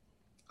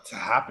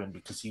happen,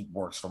 because he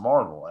works for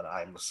Marvel, and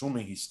I'm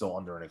assuming he's still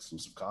under an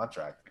exclusive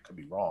contract. I could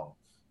be wrong,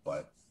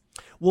 but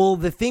well,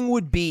 the thing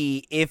would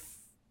be if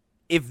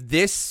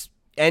this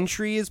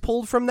entry is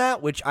pulled from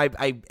that, which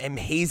I am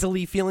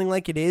hazily feeling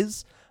like it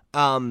is,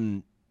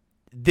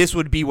 this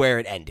would be where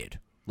it ended.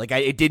 Like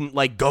it didn't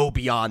like go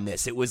beyond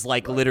this. It was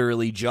like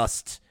literally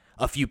just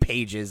a few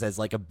pages as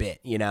like a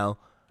bit,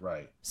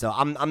 Right. So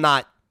I'm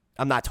not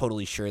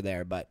totally sure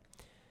there, but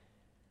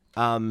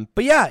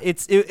yeah,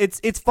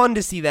 it's fun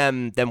to see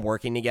them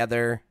working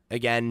together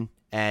again,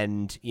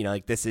 and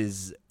like this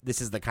is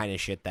the kind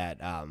of shit that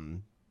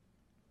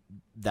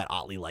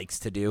Otley likes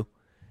to do,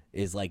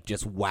 is like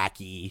just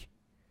wacky,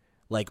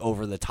 like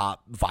over the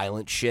top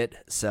violent shit.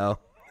 So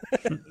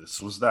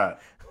this was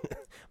that.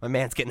 My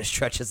man's getting to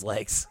stretch his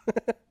legs.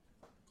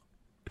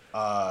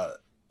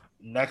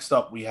 Next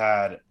up, we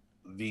had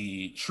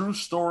the true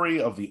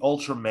story of the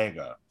Ultra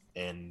Mega,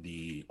 and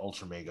the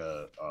Ultra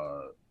Mega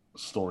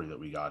story that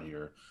we got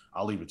here.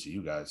 I'll leave it to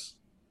you guys.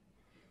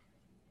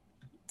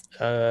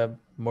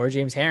 More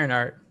James Herron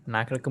art.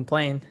 Not gonna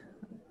complain.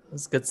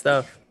 It's good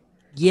stuff.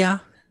 Yeah,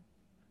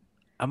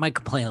 I might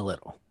complain a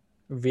little.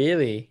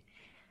 Really?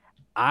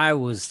 I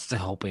was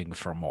hoping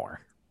for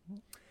more,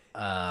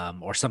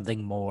 or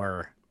something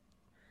more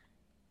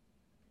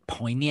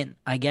poignant,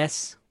 I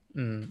guess.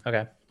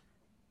 Okay.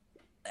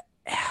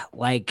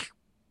 Like,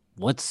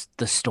 what's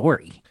the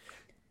story?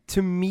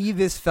 To me,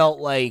 this felt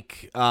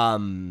like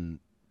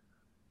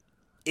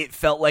it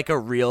felt like a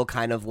real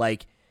kind of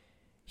like,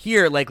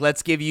 here, like,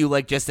 let's give you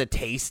like just a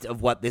taste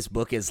of what this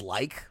book is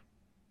like,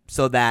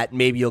 so that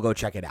maybe you'll go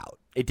check it out.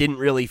 It didn't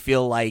really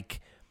feel like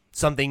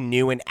something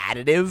new and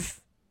additive,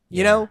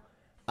 you know?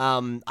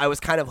 I was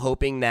kind of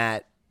hoping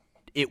that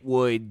it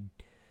would,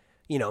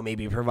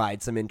 maybe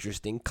provide some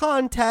interesting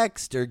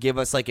context or give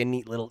us like a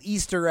neat little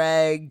Easter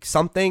egg,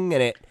 something.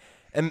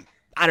 And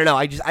I don't know.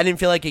 I didn't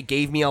feel like it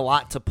gave me a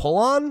lot to pull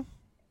on.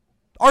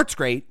 Art's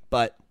great,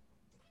 but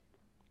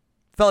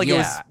felt like it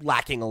was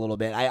lacking a little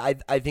bit.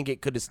 I think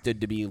it could have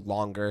stood to be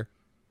longer.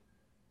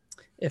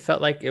 It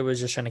felt like it was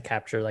just trying to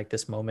capture like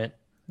this moment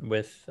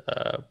with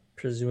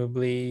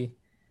presumably,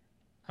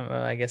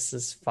 I guess,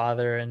 his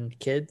father and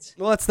kids.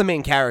 Well, that's the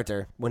main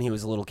character when he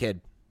was a little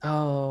kid.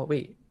 Oh,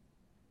 wait.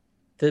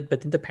 But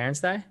didn't the parents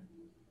die?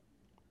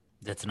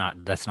 That's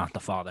not the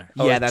father.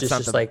 Oh, yeah, that's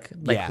just like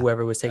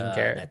whoever was taking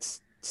care of it.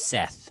 That's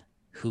Seth,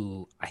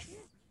 who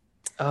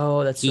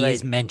that's he right.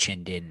 is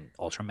mentioned in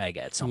Ultra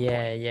Mega at some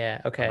point.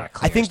 Yeah. Okay.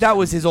 I think that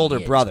was his older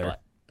brother,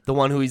 the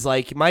one who he's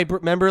like,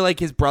 remember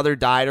like his brother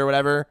died or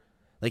whatever,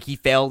 like he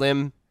failed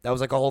him. That was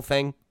like a whole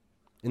thing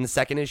in the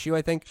second issue,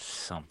 I think.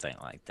 Something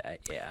like that.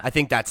 Yeah. I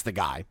think that's the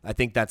guy. I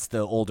think that's the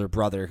older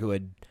brother who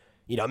had,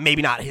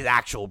 maybe not his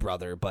actual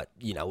brother, but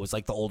was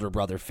like the older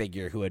brother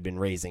figure who had been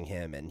raising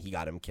him, and he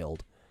got him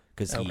killed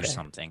because he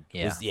something.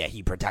 Yeah.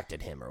 He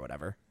protected him or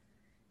whatever.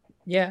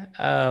 Yeah.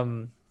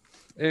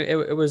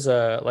 It was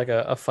like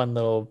a fun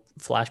little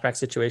flashback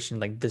situation.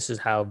 Like, this is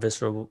how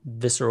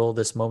visceral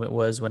this moment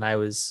was when I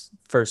was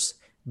first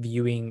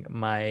viewing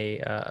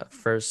my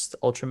first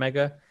Ultra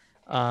Mega.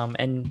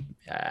 And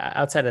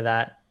outside of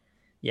that,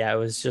 it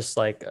was just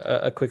like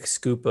a quick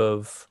scoop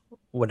of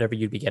whatever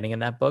you'd be getting in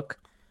that book.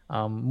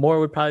 More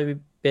would probably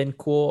been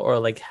cool, or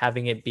like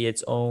having it be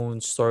its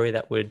own story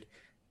that would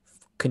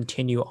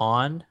continue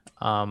on.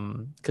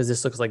 Because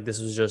this looks like this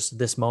was just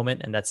this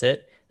moment and that's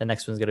it. The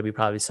next one's going to be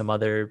probably some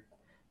other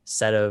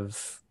set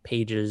of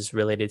pages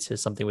related to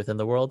something within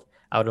the world.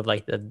 I would have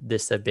liked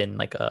this to have been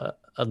like a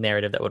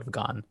narrative that would have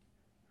gone.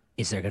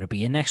 Is there going to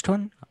be a next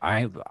one?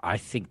 I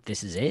think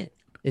this is it.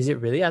 Is it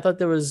really? I thought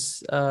there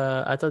was.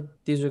 I thought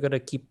these were going to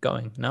keep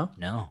going. No,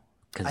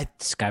 because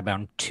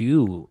Skybound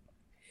 2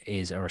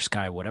 is, or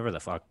Sky, whatever the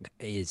fuck,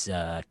 is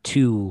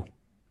two.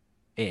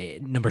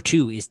 Number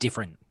two is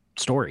different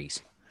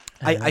stories.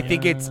 I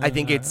think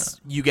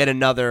it's you get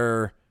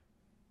another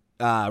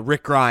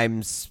Rick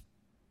Grimes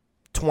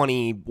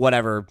 20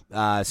 whatever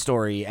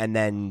story, and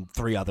then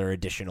 3 other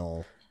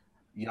additional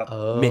Yep.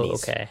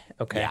 minis.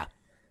 Okay. Yeah.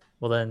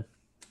 Well then,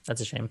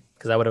 that's a shame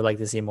because I would have liked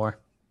to see more.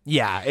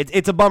 Yeah,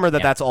 it's a bummer that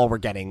Yeah. that's all we're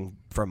getting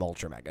from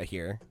Ultra Mega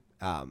here.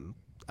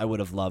 I would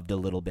have loved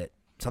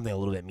something a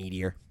little bit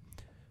meatier.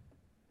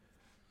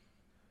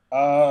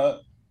 Uh,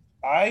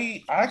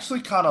 I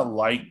actually kind of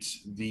liked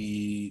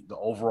the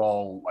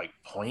overall like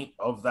point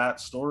of that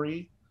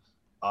story,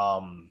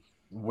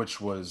 which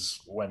was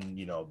when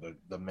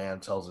the man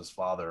tells his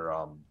father,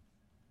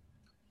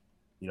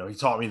 he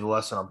taught me the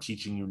lesson I'm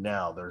teaching you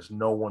now. There's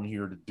no one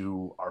here to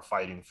do our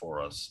fighting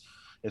for us.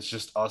 It's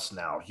just us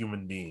now,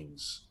 human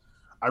beings.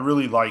 I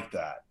really like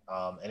that,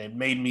 and it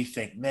made me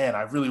think, man,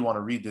 I really want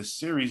to read this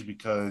series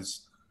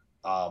because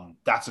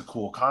that's a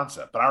cool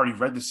concept. But I already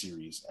read the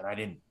series and I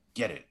didn't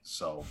get it,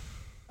 so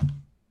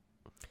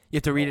You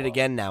have to read it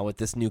again now with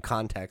this new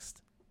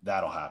context.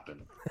 that'll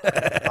happen.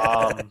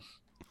 I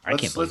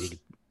can't believe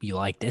you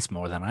like this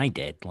more than I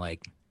did.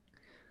 Like,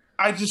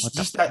 I What just the-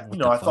 just that what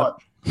the I fuck?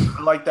 thought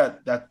I like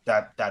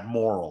that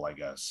moral, I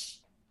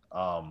guess.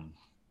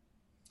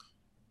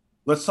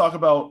 Let's talk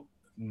about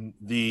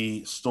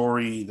the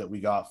story that we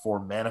got for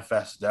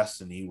Manifest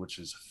Destiny, which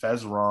is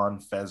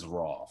Fezron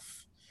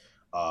Fezroff,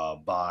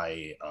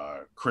 by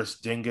Chris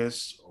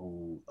Dingus,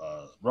 who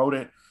wrote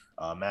it,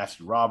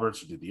 Matthew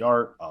Roberts, who did the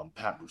art,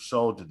 Pat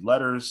Rousseau did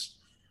letters.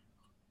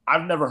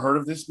 I've never heard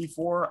of this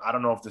before. I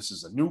don't know if this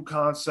is a new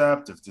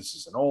concept, if this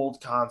is an old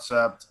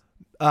concept.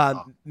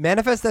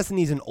 Manifest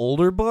Destiny is an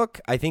older book.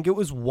 I think it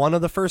was one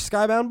of the first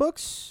Skybound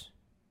books.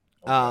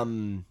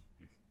 Okay.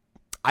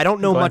 I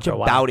don't know Going much for a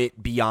while. about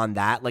it beyond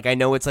that. Like I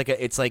know it's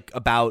like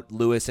about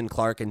Lewis and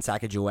Clark and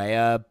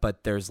Sacagawea,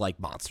 but there's like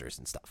monsters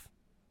and stuff.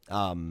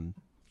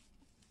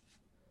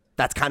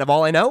 That's kind of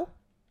all I know.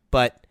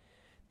 But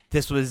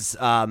this was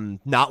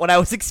not what I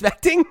was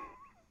expecting.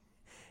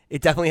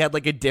 It definitely had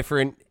like a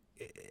different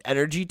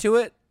energy to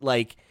it.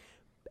 Like,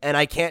 and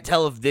I can't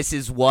tell if this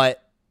is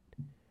what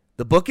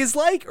the book is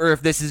like, or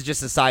if this is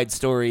just a side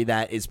story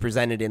that is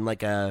presented in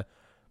like a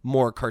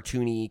more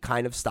cartoony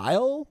kind of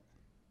style.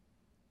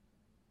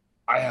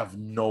 I have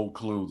no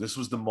clue. This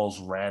was the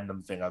most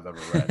random thing I've ever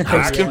read. I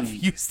was actually,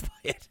 confused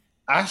by it.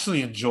 I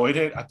actually enjoyed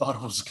it. I thought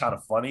it was kind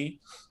of funny,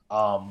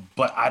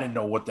 but I didn't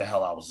know what the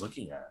hell I was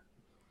looking at.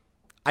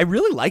 I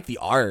really like the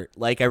art.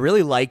 Like I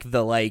really like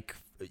the like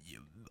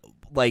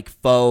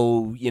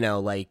faux,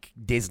 like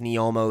Disney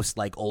almost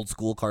like old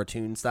school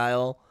cartoon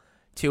style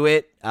to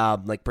it.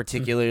 Like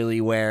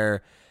particularly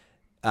where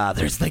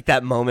there's like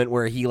that moment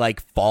where he like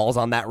falls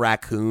on that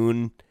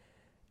raccoon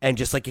and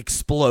just like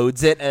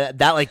explodes it.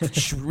 That like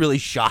really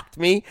shocked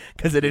me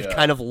because it had Yeah.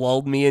 kind of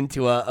lulled me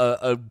into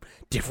a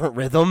different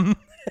rhythm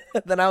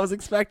than I was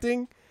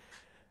expecting.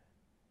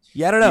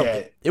 Yeah, I don't know.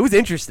 Yeah. It was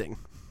interesting.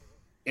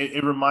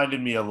 It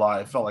reminded me a lot.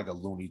 It felt like a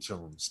Looney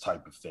Tunes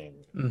type of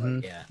thing. Mhm.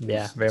 Like, yeah. it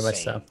Yeah, was very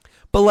much so. insane.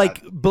 But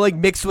like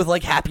mixed with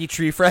like Happy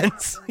Tree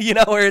Friends,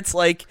 where it's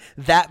like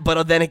that,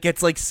 but then it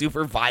gets like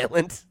super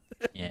violent.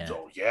 Yeah.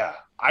 So yeah,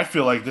 I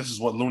feel like this is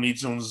what Looney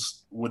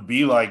Tunes would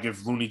be like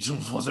if Looney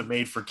Tunes wasn't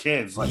made for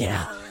kids. Like,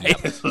 Yeah.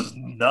 this was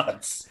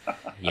nuts.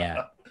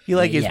 Yeah. He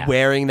like is Yeah.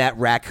 wearing that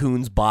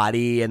raccoon's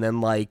body, and then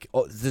like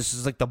this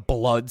is like the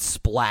blood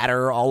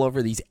splatter all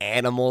over these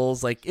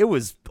animals. Like it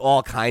was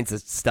all kinds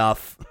of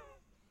stuff.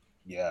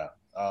 Yeah,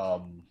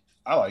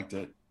 I liked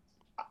it.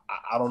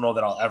 I don't know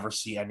that I'll ever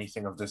see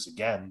anything of this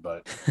again,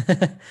 but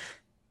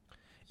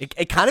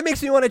It kind of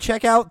makes me want to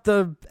check out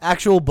the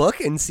actual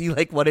book and see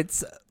like what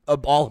it's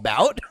all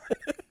about.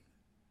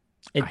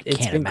 It's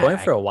can't been going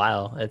imagine. for a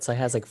while. It's like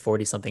has like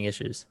 40 something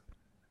issues.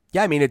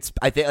 Yeah, I mean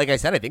I think like I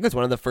said, I think it's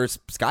one of the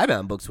first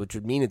Skybound books, which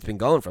would mean it's been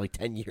going for like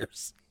 10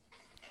 years.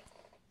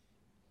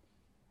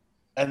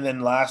 and then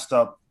last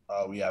up,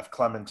 we have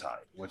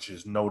Clementine, which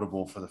is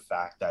notable for the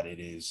fact that it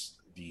is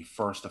the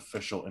first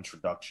official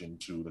introduction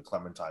to the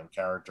Clementine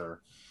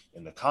character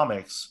in the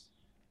comics.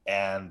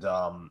 And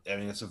I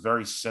mean, it's a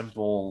very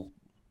simple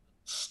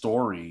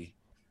story.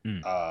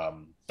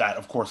 That,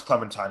 of course,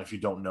 Clementine, if you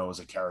don't know, is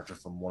a character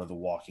from one of the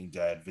Walking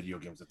Dead video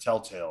games, the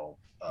Telltale.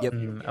 Yep.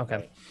 Video game, Okay.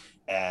 right?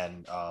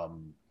 And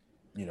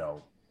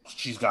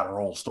she's got her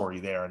whole story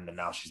there, and then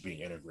now she's being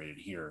integrated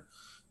here.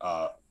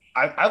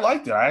 I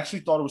liked it. I actually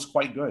thought it was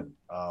quite good.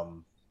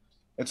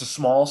 It's a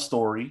small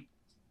story,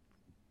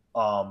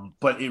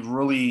 but it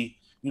really,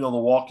 The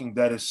Walking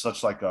Dead is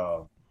such like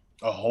a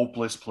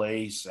hopeless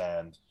place,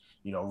 and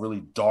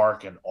really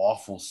dark and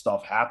awful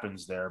stuff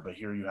happens there. But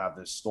here you have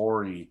this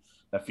story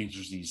that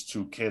features these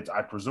two kids.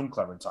 I presume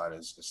Clementine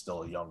is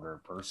still a younger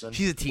person.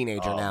 She's a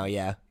teenager now,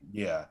 yeah.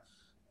 Yeah.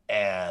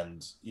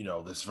 And,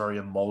 this very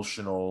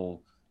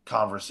emotional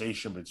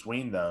conversation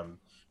between them,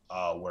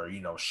 where,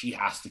 she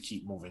has to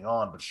keep moving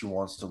on, but she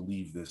wants to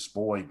leave this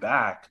boy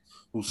back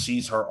who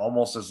sees her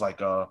almost as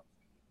like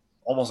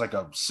almost like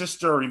a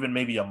sister or even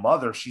maybe a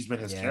mother. She's been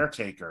his Yeah.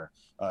 caretaker,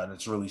 and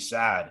it's really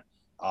sad.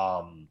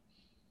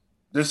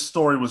 This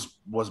story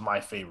was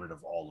my favorite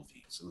of all of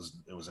these.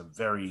 It was a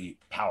very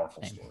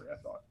powerful Same. story, I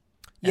thought.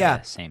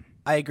 Yeah, Same.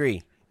 I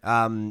agree.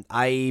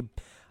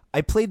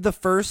 I played the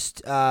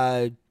first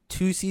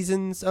 2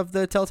 seasons of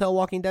the Telltale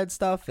Walking Dead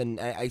stuff, and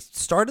I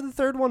started the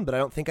third one, but I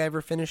don't think I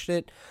ever finished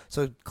it.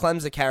 So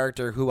Clem's a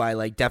character who I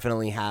like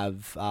definitely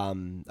have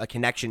a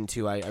connection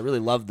to. I really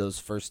love those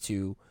first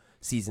 2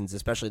 seasons,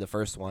 especially the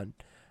first one.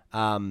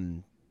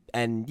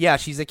 And yeah,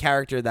 she's a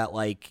character that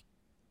like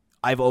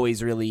I've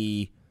always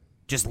really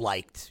just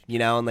liked, you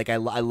know, and like I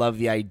love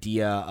the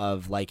idea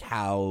of like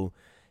how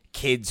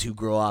kids who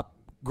grow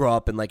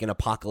up in like an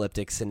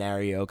apocalyptic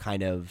scenario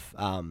kind of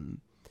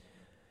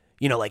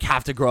you know, like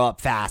have to grow up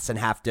fast and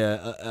have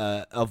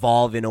to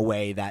evolve in a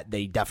way that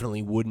they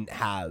definitely wouldn't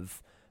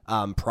have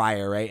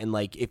prior, right? And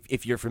like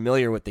if you're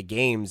familiar with the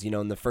games, you know,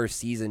 in the first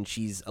season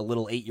she's a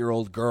little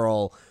 8-year-old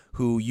girl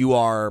who you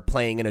are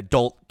playing an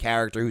adult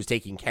character who's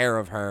taking care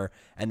of her,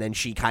 and then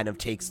she kind of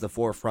takes the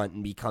forefront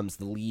and becomes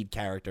the lead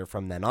character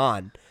from then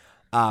on.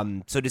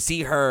 So to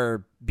see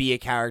her be a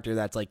character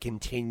that's like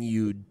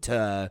continued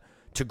to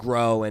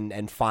grow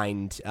and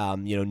find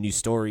you know, new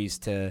stories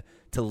to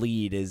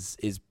lead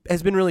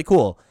has been really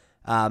cool.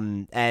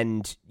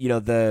 And you know,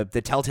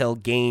 the Telltale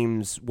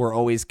games were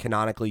always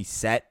canonically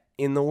set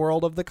in the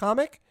world of the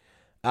comic,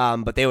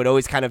 but they would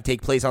always kind of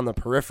take place on the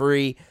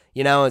periphery,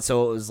 you know, and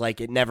so it was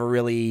like it never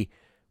really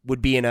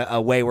would be in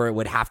a way where it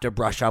would have to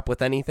brush up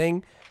with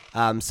anything.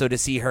 So to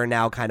see her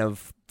now kind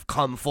of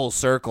come full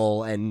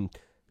circle and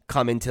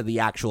come into the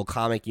actual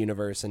comic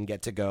universe and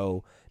get to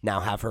go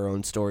now have her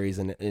own stories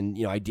and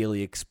you know,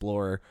 ideally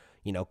explore,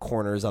 you know,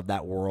 corners of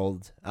that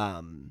world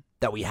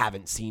that we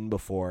haven't seen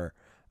before,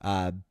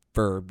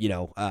 for, you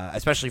know,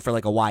 especially for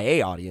like a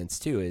YA audience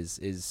too,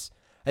 is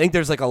I think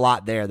there's like a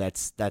lot there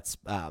that's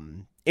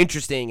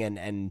interesting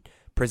and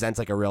presents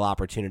like a real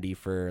opportunity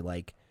for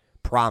like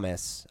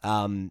promise.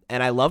 And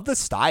I love the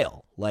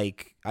style.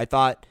 Like I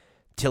thought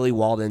Tilly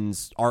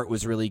Walden's art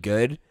was really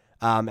good.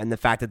 And the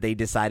fact that they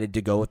decided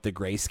to go with the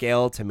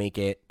grayscale to make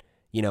it,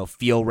 you know,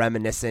 feel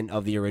reminiscent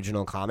of the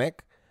original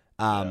comic,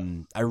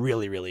 I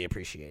really, really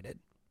appreciate it.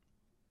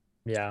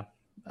 Yeah.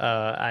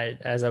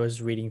 As I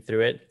was reading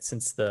through it,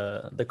 since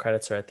the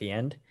credits are at the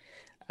end,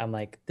 I'm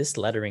like, this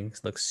lettering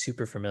looks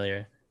super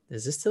familiar.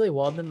 Is this Tilly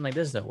Walden? Like,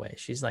 there's no way.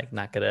 She's like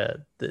not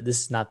gonna. This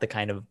is not the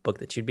kind of book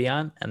that she'd be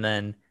on. And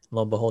then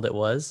lo and behold, it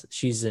was.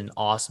 She's an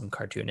awesome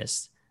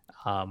cartoonist.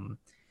 It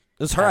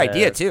was her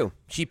idea too.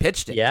 She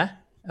pitched it. Yeah.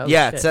 Oh,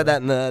 yeah, shit. it said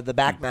that in the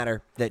back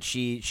matter that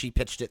she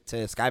pitched it to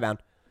Skybound.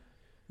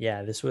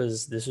 Yeah, this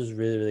was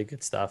really, really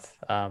good stuff.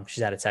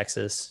 She's out of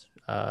Texas.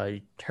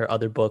 Her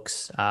other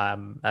books,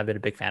 I've been a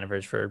big fan of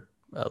hers for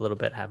a little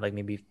bit. Have like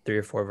maybe 3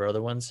 or 4 of her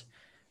other ones.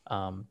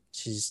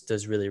 She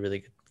does really,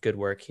 really good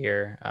work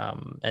here.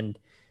 And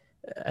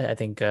I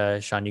think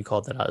Sean, you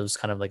called it out. It was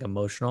kind of like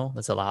emotional.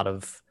 That's a lot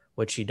of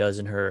what she does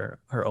in her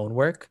own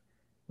work,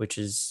 which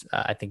is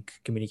I think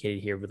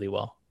communicated here really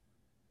well.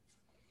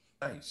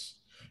 Nice.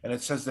 And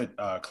it says that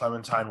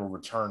Clementine will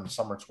return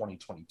summer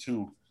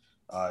 2022.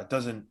 It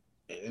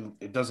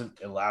doesn't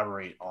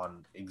elaborate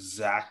on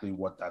exactly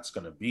what that's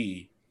going to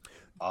be.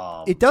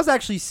 It does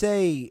actually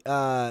say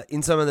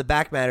in some of the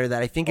back matter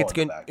that I think it's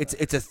going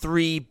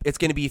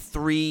to be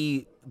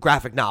 3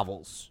 graphic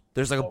novels.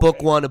 There's like a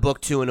book 1, a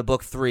book 2, and a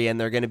book 3,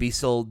 and they're going to be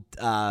sold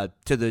to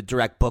the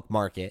direct book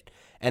market.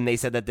 And they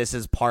said that this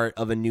is part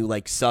of a new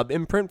like sub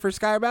imprint for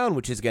Skybound,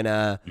 which is going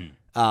to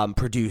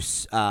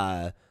produce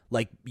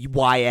like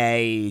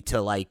YA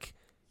to like,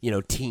 you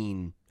know,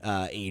 teen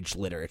age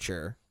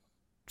literature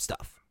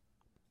stuff.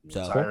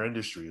 The entire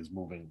industry is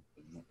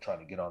trying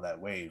to get on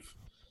that wave.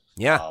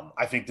 Yeah.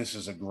 I think this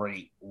is a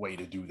great way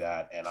to do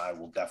that, and I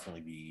will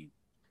definitely be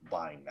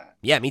buying that.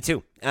 Yeah, me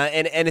too.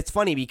 And it's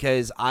funny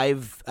because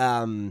I've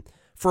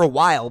for a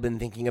while been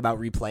thinking about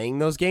replaying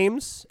those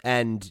games,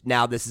 and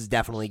now this has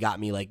definitely got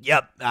me like,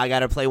 yep, I got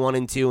to play 1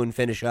 and 2 and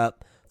finish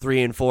up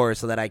 3 and 4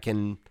 so that I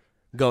can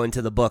go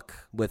into the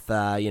book with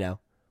you know,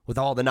 with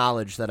all the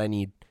knowledge that I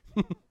need.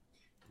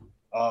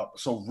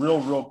 So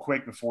real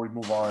quick before we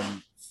move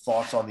on,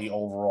 thoughts on the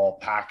overall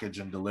package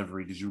and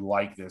delivery. Did you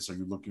like this? Are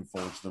you looking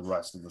forward to the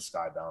rest of the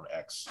Skybound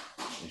X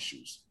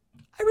issues?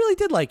 I really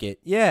did like it.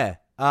 Yeah.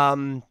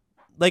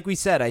 Like we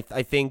said,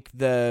 I think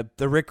the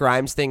Rick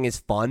Grimes thing is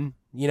fun.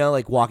 You know,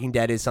 like Walking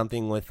Dead is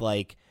something with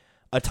like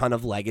a ton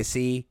of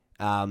legacy.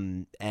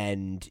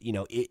 And you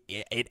know,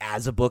 it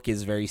as a book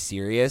is very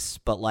serious,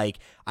 but like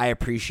I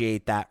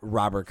appreciate that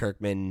Robert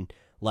Kirkman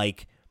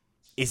like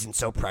isn't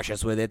so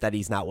precious with it that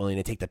he's not willing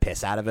to take the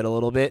piss out of it a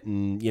little bit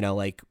and, you know,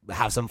 like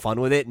have some fun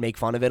with it and make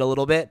fun of it a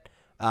little bit.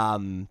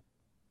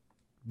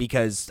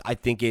 Because I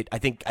think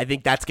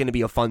that's going to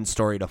be a fun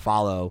story to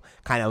follow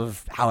kind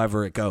of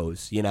however it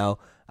goes, you know?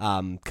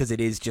 Cause it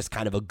is just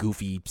kind of a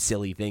goofy,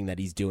 silly thing that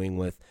he's doing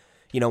with,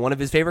 you know, one of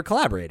his favorite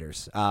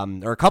collaborators,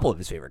 or a couple of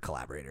his favorite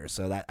collaborators.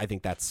 So that I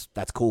think that's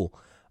cool.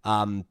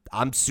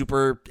 I'm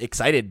super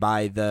excited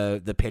by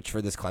the pitch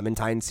for this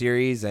Clementine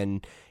series,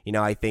 and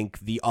I think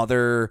the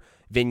other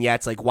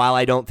vignettes, like while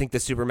I don't think the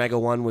Super Mega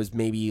one was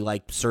maybe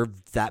like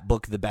served that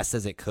book the best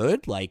as it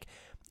could, like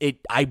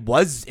I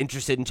was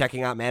interested in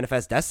checking out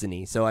Manifest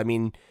Destiny. So I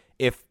mean,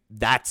 if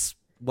that's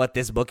what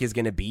this book is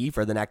going to be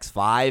for the next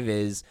 5,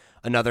 is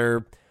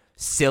another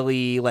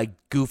silly, like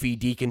goofy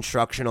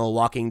deconstructional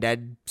Walking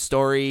Dead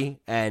story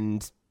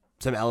and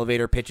some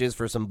elevator pitches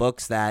for some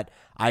books that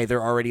I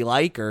either already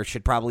like or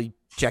should probably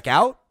check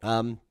out,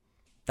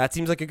 that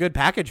seems like a good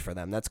package for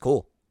them. That's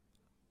cool.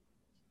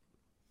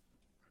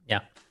 Yeah,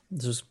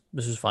 this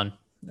was fun.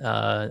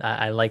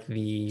 I like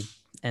the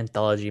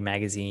anthology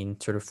magazine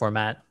sort of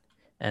format,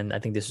 and I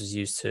think this was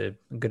used to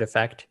good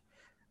effect.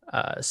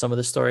 Some of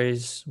the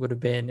stories it would have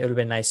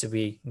been nice if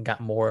we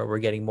got more. We're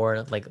getting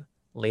more like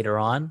later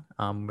on,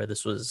 where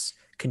this was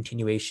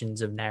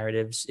continuations of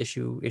narratives,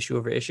 issue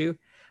over issue.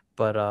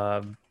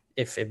 But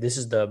if this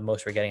is the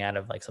most we're getting out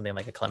of like something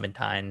like a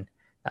Clementine,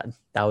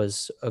 that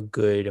was a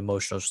good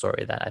emotional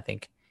story that I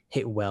think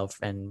hit well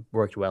and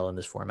worked well in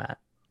this format.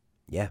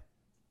 Yeah.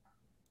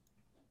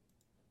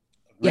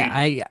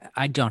 Yeah,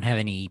 I don't have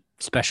any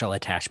special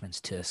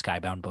attachments to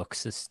Skybound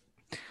books. This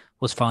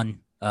was fun.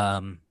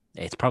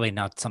 It's probably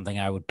not something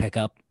I would pick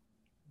up,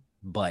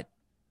 but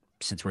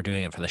since we're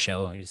doing it for the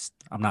show,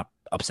 I'm not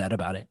upset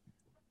about it.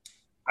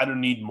 I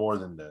don't need more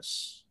than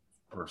this,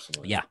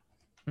 personally. Yeah.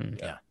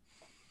 Yeah.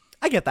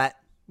 I get that.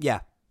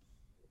 Yeah.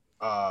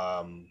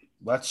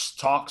 Let's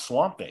talk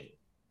Swamp Thing.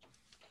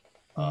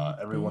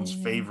 Everyone's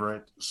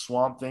favorite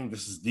Swamp Thing.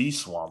 This is the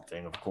Swamp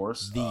Thing, of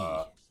course.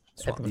 The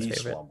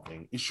Swamp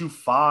Thing. Issue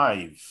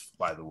 5,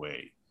 by the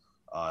way.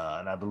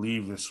 And I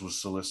believe this was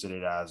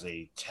solicited as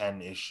a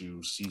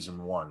 10-issue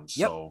season 1.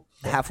 So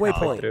halfway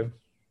point.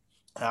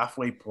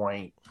 Halfway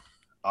point.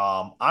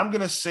 I'm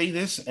going to say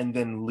this and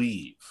then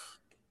leave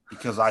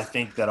because I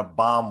think that a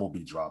bomb will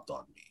be dropped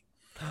on me.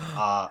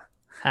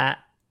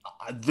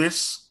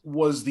 This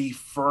was the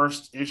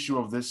first issue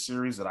of this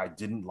series that I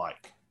didn't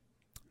like.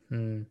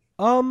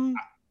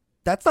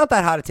 That's not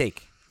that hot a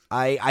take.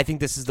 I think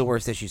this is the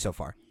worst issue so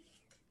far.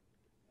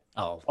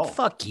 Oh.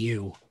 Fuck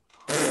you.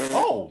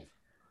 Oh.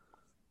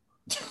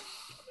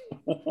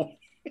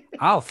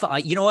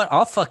 You know what?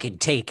 I'll fucking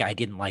take I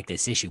didn't like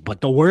this issue,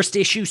 but the worst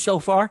issue so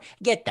far?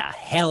 Get the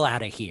hell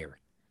out of here.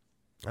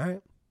 All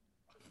right.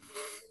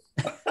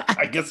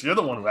 I guess you're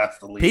the one who has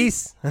to leave.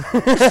 Peace.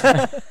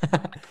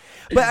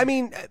 But I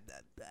mean,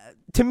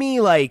 to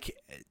me, like,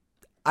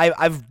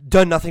 I've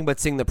done nothing but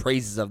sing the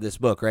praises of this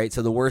book, right?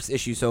 So the worst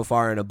issue so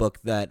far in a book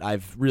that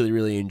I've really,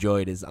 really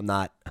enjoyed is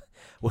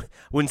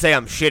wouldn't say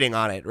I'm shitting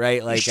on it,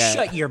 right? Like,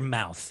 shut your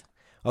mouth.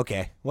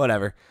 Okay,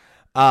 whatever.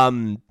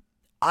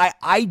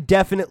 I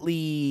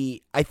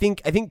definitely, I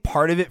think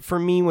part of it for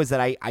me was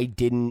that I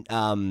didn't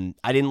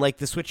like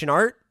the switch in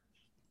art.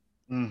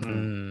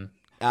 Mm-hmm.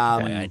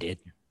 Okay, I did.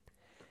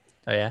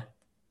 Oh yeah.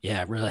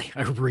 Yeah, really,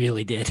 I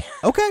really did.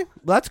 Okay,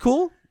 well, that's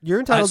cool. You're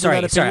entitled to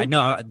that opinion. Sorry,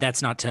 no,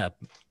 that's not to.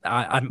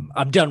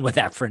 I'm done with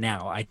that for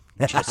now. I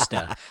just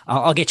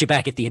I'll get you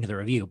back at the end of the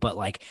review, but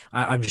like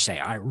I'm just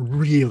saying, I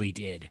really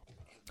did.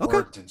 Okay.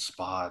 Worked in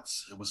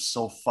spots. It was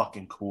so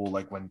fucking cool.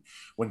 Like when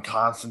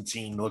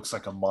Constantine looks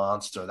like a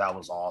monster, that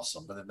was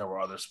awesome. But then there were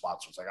other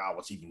spots where it's like,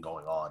 what's even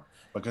going on?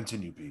 But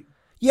continue, Pete.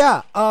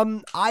 Yeah.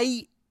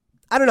 I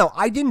don't know.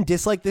 I didn't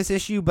dislike this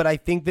issue, but I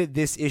think that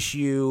this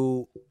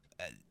issue.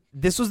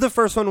 This was the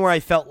first one where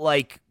I felt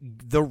like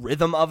the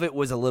rhythm of it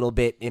was a little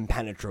bit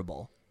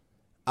impenetrable.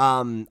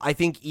 I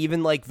think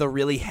even like the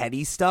really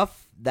heady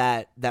stuff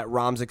that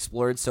Rom's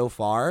explored so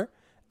far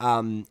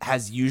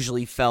has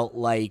usually felt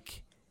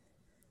like,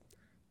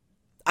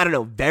 I don't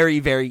know, very,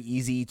 very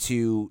easy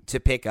to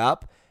pick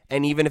up.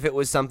 And even if it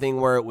was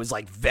something where it was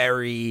like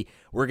we're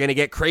going to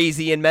get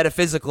crazy and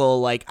metaphysical,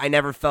 like I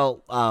never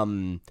felt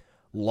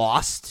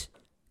lost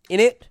in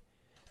it.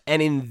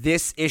 And in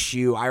this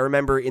issue, I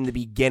remember in the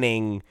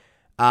beginning,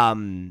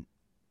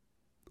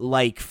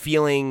 like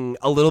feeling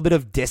a little bit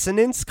of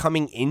dissonance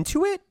coming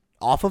into it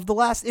off of the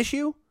last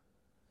issue.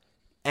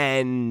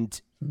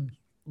 And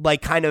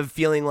like kind of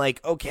feeling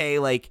like, okay,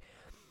 like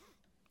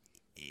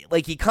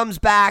he comes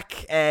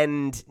back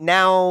and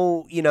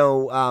now,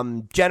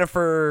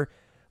 Jennifer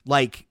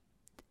like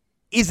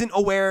isn't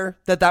aware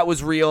that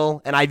was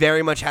real. And I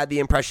very much had the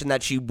impression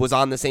that she was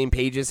on the same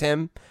page as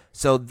him.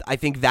 So I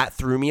think that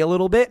threw me a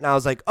little bit, and I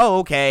was like, oh,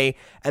 okay.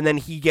 And then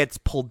he gets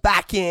pulled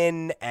back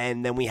in,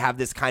 and then we have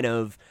this kind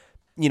of,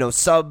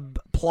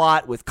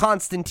 subplot with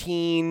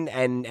Constantine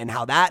and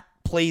how that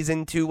plays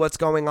into what's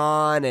going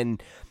on.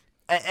 And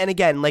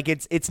again, like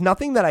it's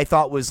nothing that I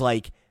thought was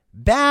like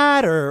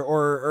bad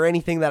or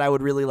anything that I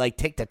would really like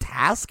take to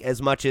task,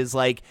 as much as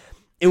like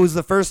it was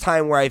the first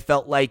time where I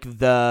felt like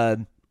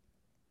the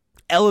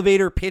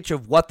elevator pitch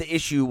of what the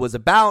issue was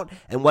about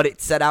and what it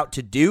set out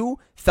to do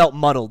felt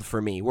muddled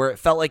for me, where it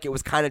felt like it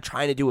was kind of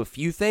trying to do a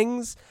few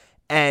things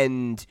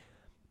and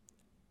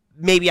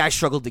maybe I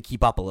struggled to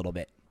keep up a little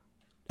bit.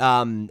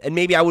 And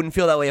maybe I wouldn't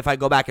feel that way if I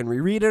go back and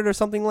reread it or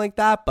something like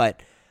that.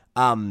 But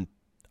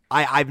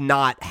I've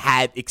not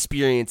had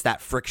experienced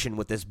that friction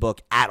with this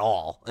book at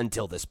all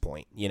until this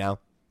point, you know?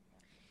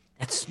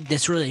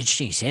 That's really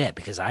interesting you say that,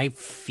 because I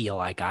feel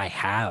like I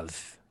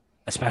have,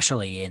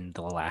 especially in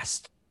the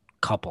last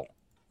couple.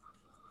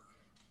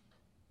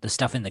 The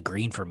stuff in the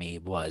green for me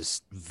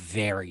was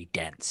very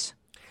dense.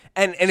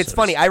 And it's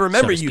funny, I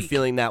remember you speak.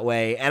 feeling that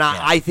way, and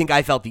I think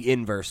I felt the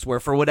inverse, where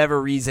for whatever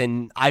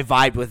reason, I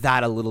vibed with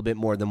that a little bit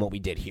more than what we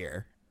did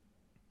here.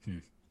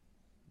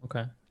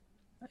 Okay.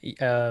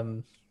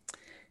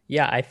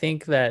 Yeah, I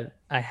think that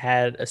I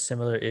had a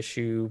similar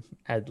issue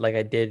like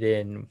I did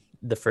in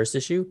the first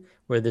issue,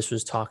 where this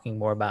was talking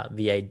more about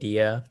the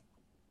idea,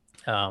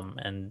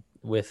 and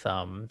with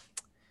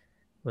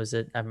was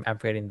it? I'm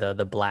forgetting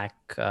the black.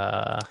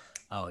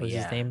 What was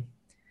his name?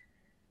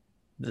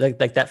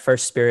 Like that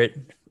first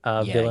spirit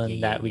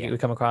villain that we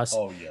come across.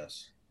 Oh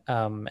yes.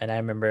 And I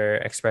remember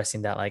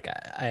expressing that, like,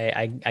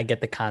 I get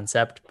the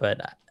concept,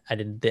 but I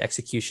didn't, the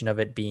execution of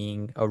it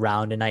being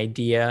around an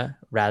idea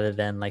rather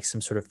than like some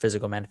sort of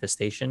physical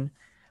manifestation.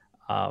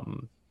 I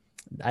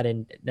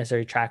didn't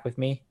necessarily track with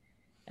me.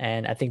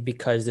 And I think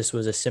because this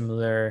was a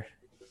similar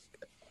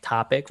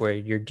topic where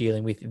you're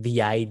dealing with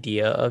the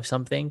idea of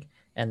something,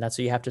 and that's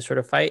what you have to sort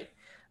of fight.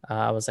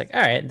 I was like,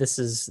 all right, this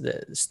is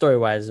story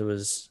wise, it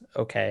was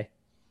okay.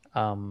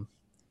 And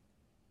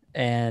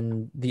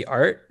the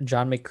art,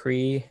 John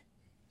McCree,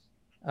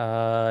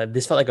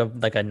 this felt like a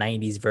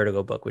 90s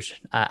Vertigo book,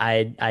 which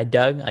I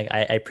dug. Like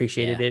I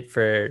appreciated it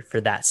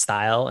for that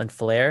style and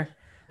flair.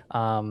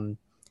 I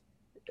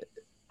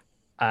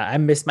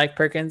miss Mike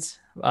Perkins,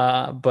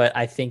 but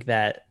I think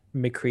that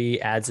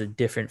McCree adds a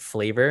different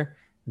flavor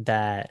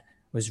that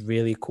was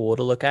really cool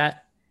to look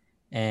at.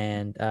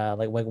 And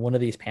like one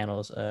of these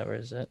panels, where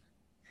is it?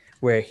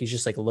 Where he's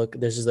just like, look,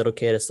 there's this little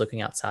kid that's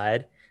looking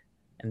outside,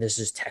 and there's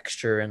just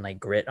texture and like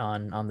grit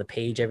on the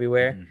page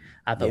everywhere. Mm-hmm.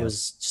 I thought it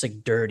was just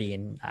like dirty,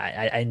 and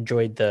I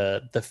enjoyed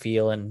the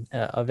feel and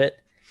of it.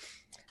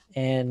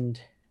 And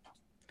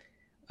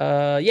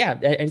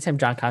anytime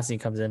John Constantine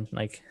comes in,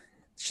 like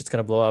shit's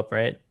gonna blow up,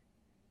 right?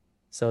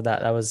 So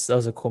that was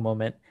a cool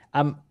moment.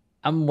 I'm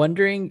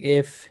wondering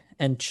if,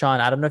 and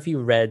Sean, I don't know if you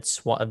read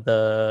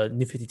the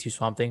New 52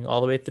 Swamp Thing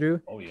all the way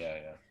through. Oh yeah.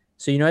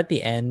 So at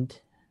the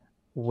end,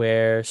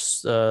 where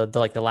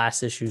the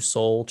last issue,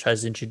 Soul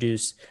tries to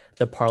introduce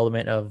the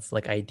Parliament of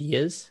like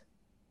ideas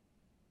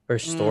or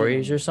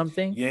stories or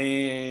something.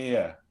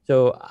 Yeah.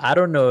 So I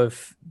don't know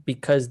if,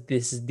 because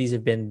these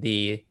have been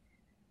the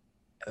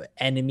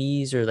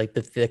enemies or like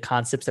the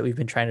concepts that we've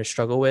been trying to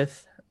struggle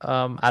with.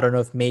 I don't know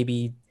if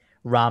maybe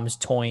Ram's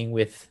toying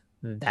with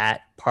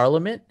that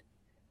Parliament.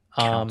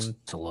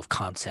 Council of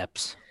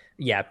Concepts.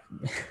 Yeah,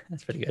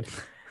 that's pretty good.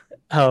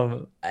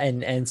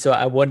 And so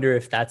I wonder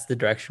if that's the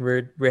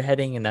direction we're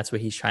heading, and that's what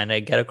he's trying to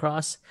get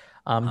across.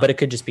 But it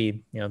could just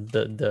be,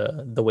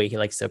 the way he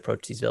likes to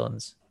approach these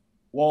villains.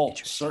 Well,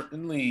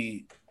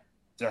 certainly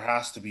there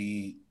has to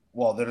be.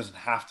 Well, there doesn't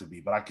have to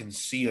be, but I can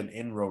see an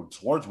inroad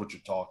towards what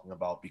you're talking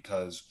about,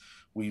 because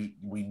we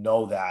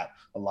know that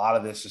a lot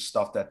of this is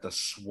stuff that the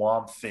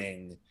Swamp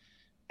Thing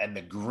and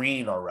the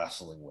Green are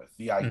wrestling with.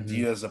 The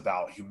ideas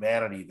about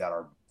humanity that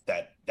are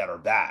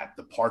bad,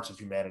 the parts of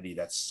humanity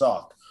that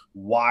suck.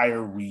 Why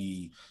are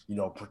we,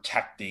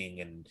 protecting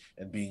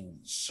and being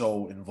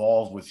so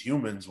involved with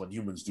humans when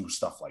humans do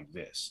stuff like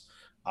this?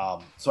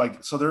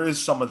 So there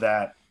is some of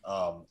that.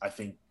 I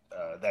think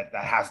that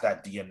has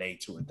that DNA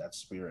to it, that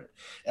spirit,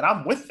 and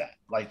I'm with that.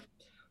 Like,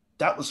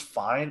 that was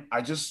fine.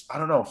 I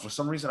don't know, for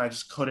some reason I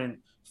just couldn't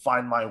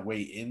find my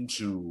way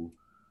into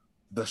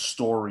the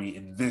story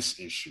in this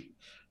issue.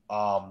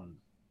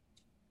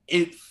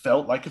 It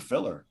felt like a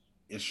filler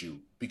issue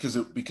because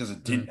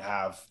it didn't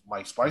have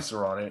Mike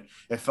Spicer on it.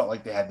 It felt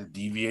like they had to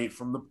deviate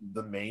from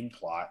the main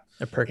plot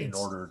in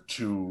order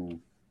to.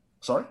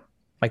 Sorry,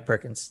 Mike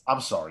Perkins.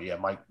 I'm sorry. Yeah,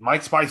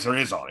 Mike Spicer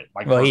is on it.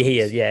 He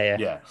is.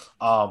 Yeah.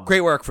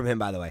 Great work from him,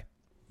 by the way.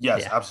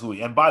 Yes,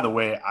 absolutely. And by the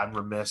way, I'm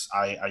remiss.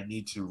 I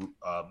need to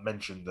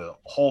mention the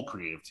whole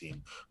creative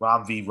team.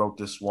 Ram V wrote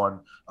this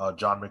one.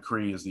 John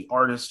McCree is the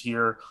artist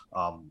here,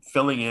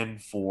 filling in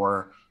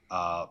for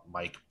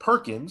Mike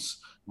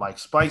Perkins. Mike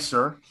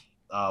Spicer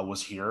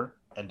was here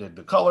and did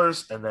the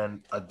colors, and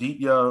then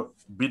Aditya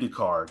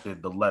Bidikar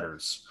did the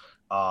letters.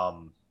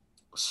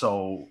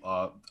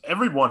 So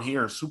everyone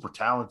here is super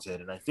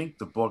talented, and I think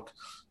the book,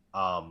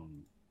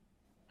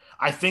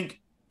 I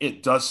think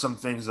it does some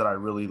things that I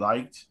really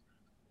liked,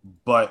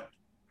 but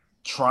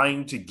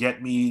trying to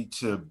get me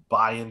to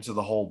buy into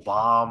the whole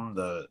bomb,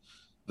 the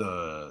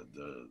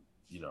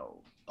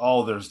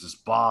there's this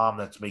bomb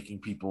that's making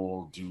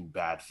people do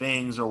bad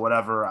things or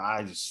whatever.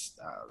 That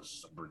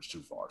was a bridge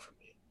too far for me.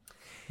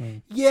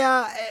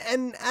 Yeah,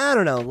 and I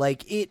don't know,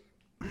 like it.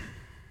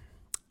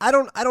 I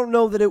don't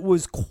know that it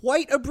was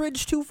quite a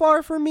bridge too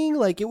far for me.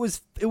 Like it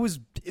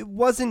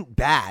wasn't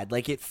bad.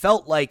 Like it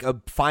felt like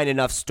a fine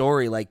enough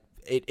story. Like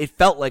it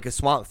felt like a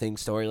Swamp Thing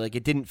story. Like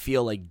it didn't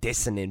feel like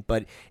dissonant,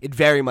 but it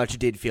very much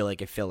did feel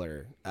like a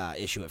filler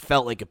issue. It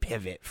felt like a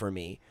pivot for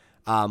me.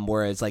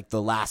 Whereas like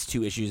the last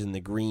two issues in the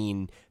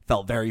green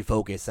felt very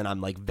focused, and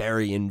I'm like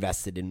very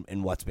invested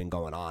in what's been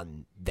going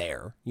on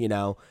there, you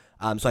know?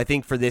 So I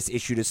think for this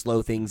issue to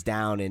slow things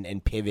down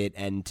and pivot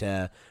and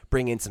to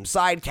bring in some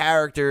side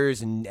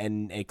characters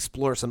and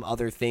explore some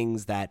other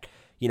things that,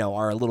 you know,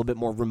 are a little bit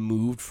more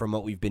removed from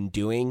what we've been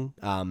doing,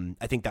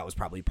 I think that was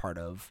probably part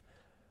of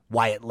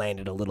why it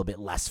landed a little bit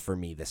less for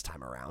me this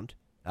time around.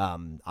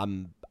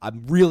 I'm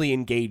really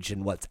engaged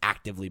in what's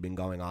actively been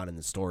going on in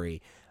the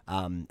story,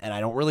 and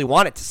I don't really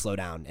want it to slow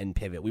down and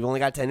pivot. We've only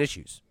got 10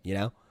 issues, you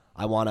know?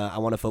 I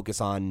wanna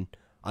focus on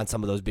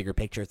some of those bigger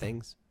picture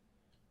things.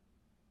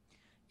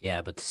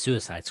 Yeah, but the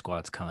Suicide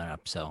Squad's coming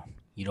up, so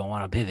you don't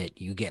want to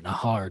pivot. You getting a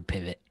hard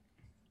pivot.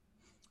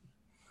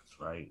 That's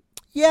right.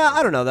 Yeah,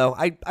 I don't know though.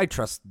 I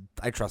trust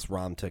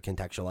Rom to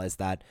contextualize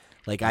that.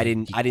 Like I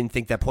didn't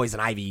think that Poison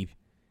Ivy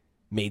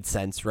made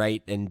sense,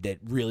 right? And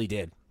it really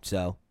did.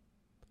 So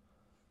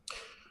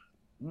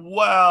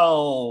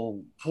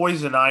Well,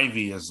 Poison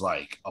Ivy is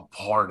like a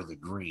part of the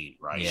green,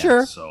 right? Yeah.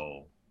 Sure.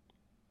 So,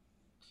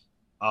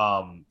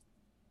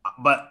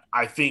 but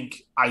I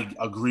think I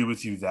agree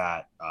with you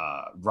that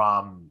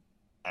Rom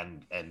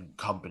and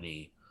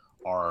company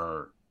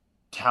are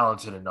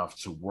talented enough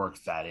to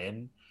work that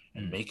in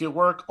and make it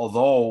work.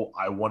 Although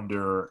I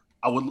wonder,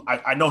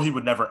 I know he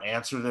would never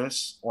answer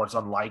this, or it's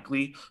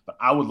unlikely, but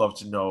I would love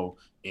to know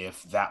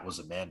if that was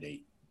a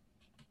mandate.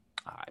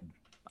 I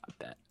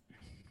bet.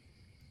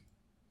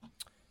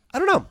 I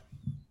don't know.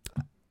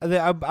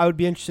 I would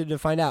be interested to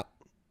find out.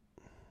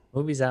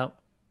 Movie's out.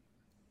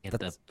 Get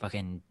the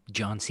fucking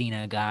John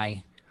Cena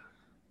guy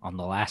on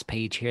the last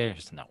page here.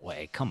 There's no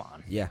way. Come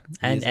on. Yeah,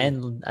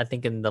 And I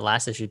think in the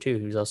last issue too,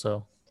 he was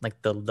also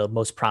like the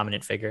most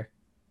prominent figure.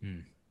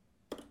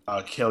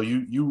 Kale,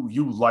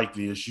 you like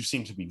this. You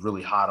seem to be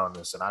really hot on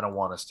this, and I don't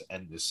want us to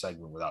end this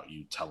segment without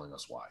you telling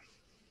us why.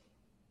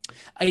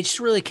 It just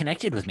really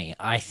connected with me.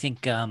 I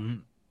think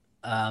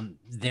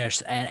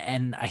there's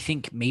and I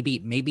think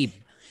maybe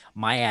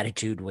my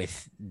attitude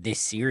with this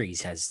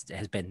series has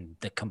been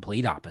the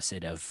complete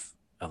opposite of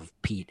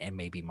Pete and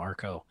maybe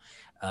Marco.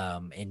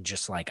 And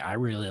just like I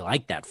really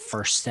like that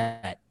first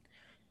set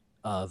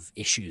of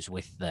issues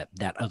with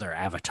that other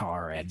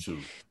avatar, and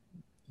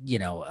you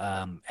know,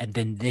 and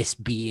then this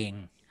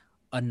being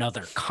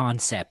another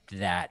concept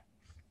that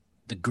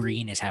the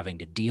green is having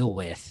to deal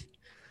with.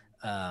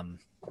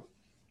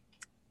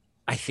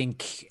 I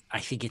think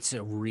it's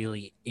a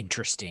really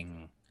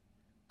interesting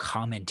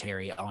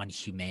commentary on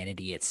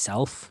humanity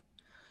itself.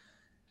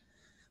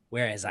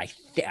 Whereas I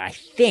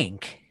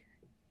think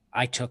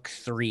I took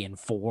 3 and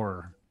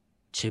 4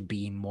 to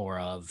be more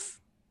of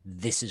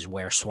this is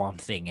where Swamp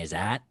Thing is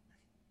at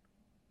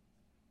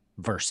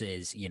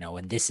versus, you know,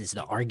 and this is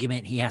the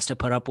argument he has to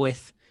put up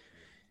with.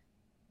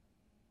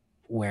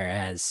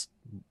 Whereas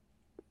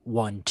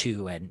 1,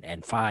 2,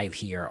 and 5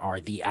 here are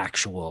the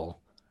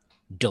actual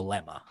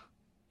dilemma,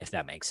 if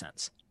that makes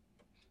sense.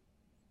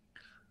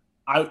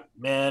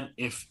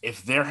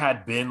 If there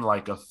had been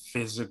like a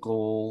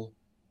physical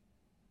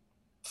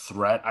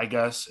threat, I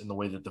guess, in the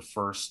way that the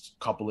first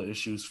couple of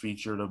issues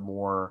featured a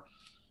more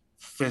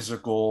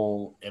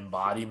physical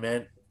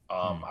embodiment,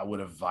 I would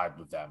have vibed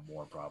with that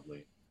more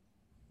probably.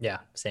 Yeah,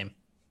 same.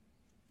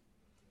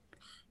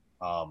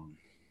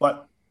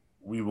 But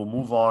we will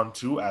move on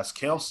to, as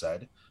Kale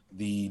said,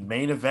 the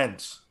main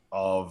event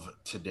of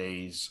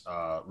today's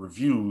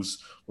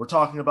reviews. We're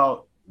talking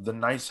about The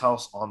Nice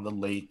House on the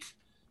Lake,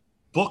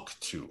 Book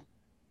 2.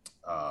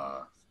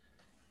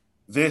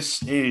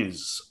 This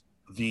is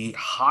the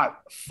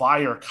hot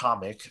fire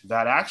comic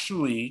that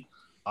actually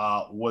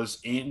was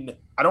in,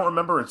 I don't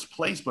remember its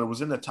place, but it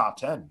was in the top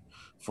 10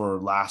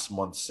 for last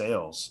month's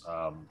sales.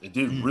 It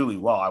did really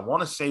well. I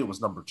want to say it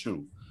was number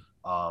 2,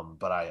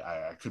 but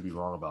I could be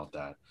wrong about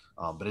that.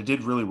 But it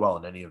did really well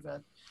in any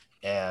event.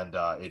 And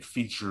it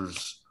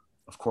features,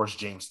 of course,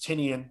 James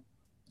Tynion,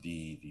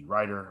 the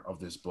writer of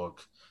this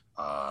book,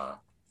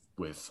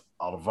 with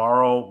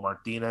Alvaro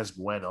Martinez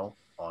Bueno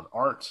on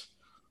art,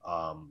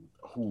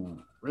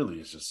 who really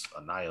is just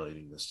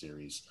annihilating this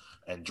series,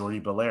 and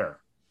Jordi Belair.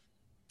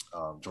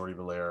 Jordi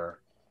Belair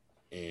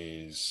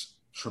is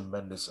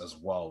tremendous as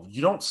well.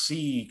 You don't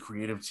see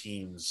creative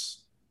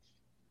teams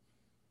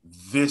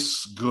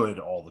this good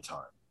all the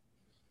time.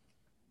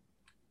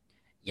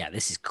 Yeah,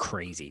 this is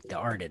crazy. The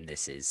art in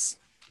this is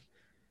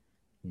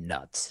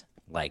nuts.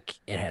 Like,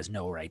 it has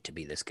no right to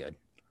be this good.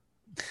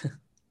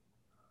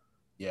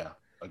 Yeah,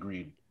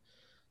 agreed.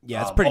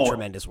 Yeah, it's pretty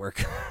tremendous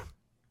work.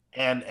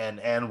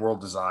 and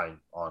world design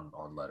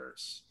on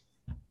letters.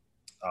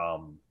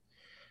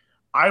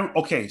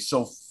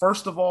 So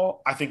first of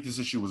all, I think this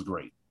issue was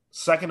great.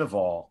 Second of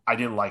all, I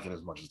didn't like it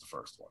as much as the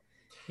first one.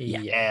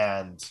 Yeah.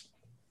 And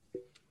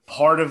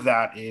part of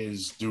that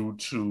is due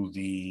to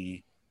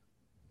the,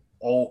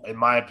 in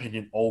my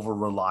opinion, over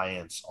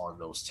reliance on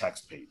those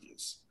text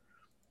pages.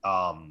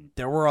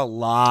 There were a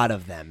lot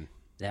of them.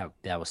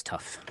 That was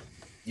tough.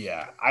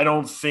 Yeah, I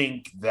don't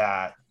think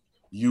that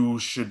you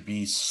should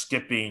be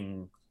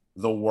skipping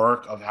the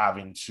work of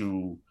having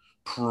to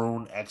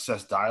prune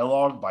excess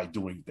dialogue by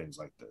doing things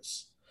like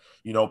this.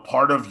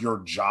 part of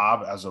your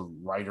job as a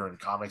writer in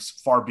comics,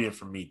 far be it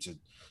from me to,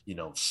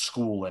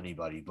 school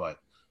anybody, but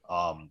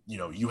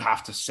you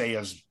have to say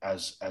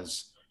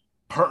as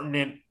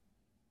pertinent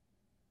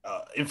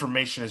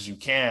information as you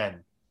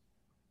can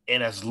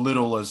in as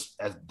little as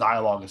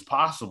dialogue as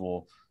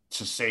possible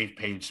to save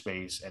page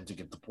space and to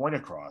get the point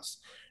across.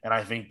 And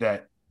I think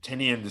that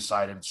Tinian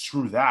decided,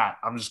 screw that,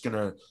 I'm just going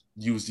to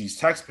use these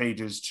text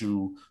pages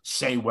to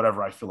say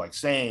whatever I feel like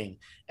saying.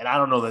 And I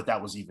don't know that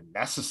that was even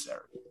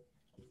necessary.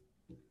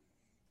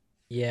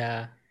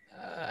 Yeah,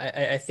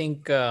 I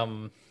think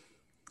one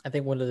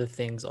of the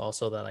things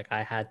also that like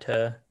I had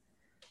to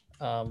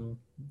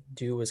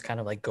do was kind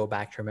of like go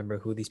back to remember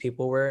who these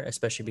people were,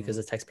 especially because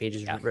the text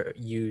pages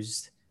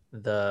used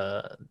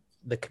the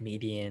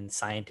comedian,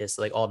 scientist,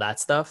 like all that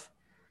stuff.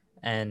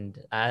 And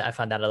I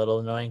found that a little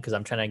annoying because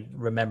I'm trying to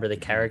remember the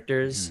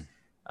characters,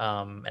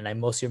 and I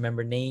mostly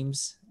remember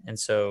names, and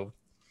so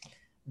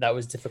that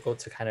was difficult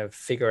to kind of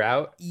figure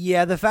out.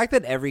 Yeah, the fact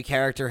that every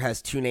character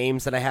has two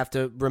names that I have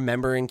to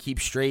remember and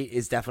keep straight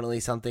is definitely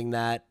something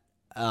that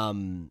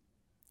I'm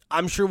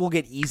sure will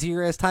get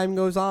easier as time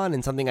goes on.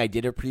 And something I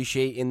did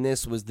appreciate in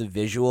this was the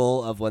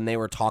visual of when they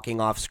were talking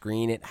off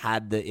screen. It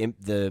had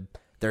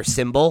their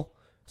symbol,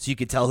 so you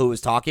could tell who was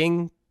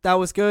talking. That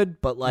was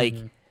good, but like.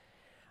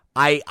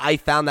 I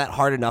found that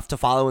hard enough to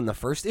follow in the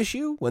first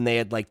issue when they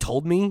had like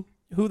told me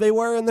who they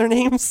were and their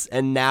names,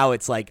 and now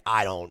it's like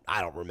I don't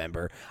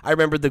remember. I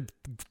remember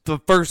the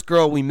first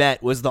girl we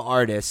met was the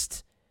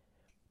artist.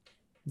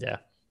 Yeah.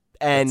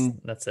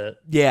 And that's it.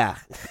 Yeah.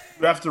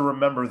 You have to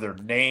remember their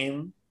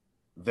name,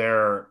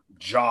 their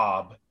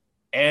job,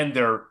 and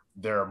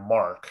their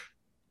mark.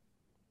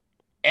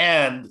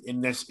 And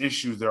in this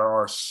issue there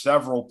are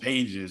several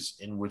pages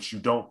in which you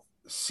don't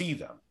see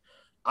them.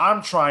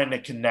 I'm trying to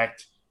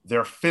connect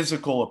their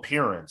physical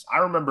appearance. I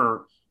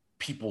remember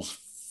people's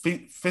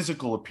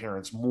physical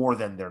appearance more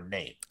than their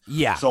name.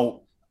 Yeah.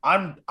 So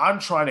I'm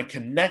trying to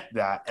connect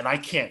that, and I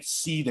can't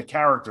see the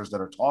characters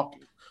that are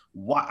talking.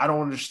 Why? I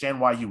don't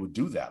understand why you would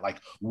do that. Like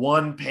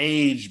one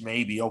page,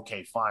 maybe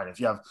okay, fine. If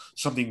you have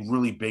something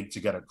really big to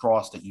get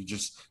across that you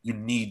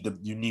need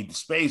the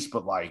space,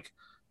 but like,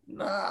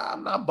 nah,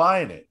 I'm not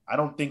buying it. I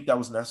don't think that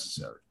was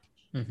necessary.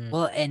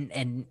 Well,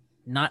 and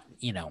not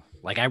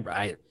like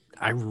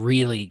I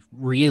really,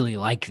 really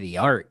like the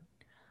art,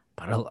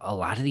 but a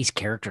lot of these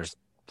characters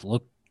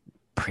look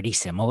pretty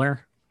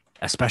similar,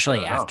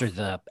 especially after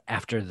the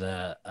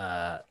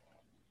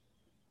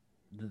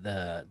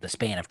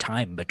span of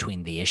time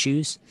between the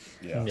issues.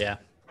 Yeah.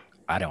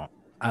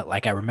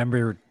 I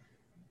remember,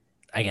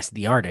 I guess,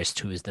 the artist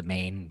who is the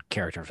main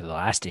character for the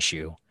last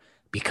issue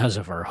because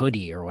of her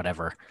hoodie or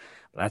whatever.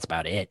 But that's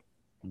about it.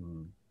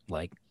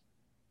 Like,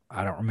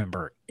 I don't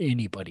remember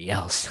anybody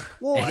else.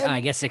 Well, I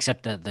guess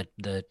except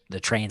the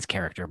trans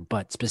character,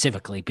 but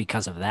specifically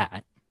because of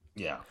that.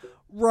 Yeah.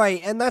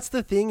 Right, and that's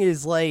the thing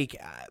is like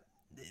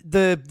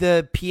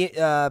the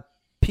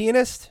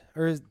pianist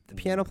or the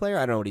piano player.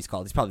 I don't know what he's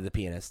called. He's probably the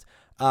pianist.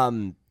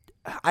 I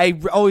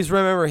always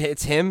remember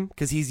it's him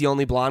because he's the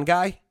only blonde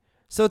guy.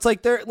 So it's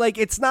like they're like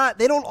it's not.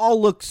 They don't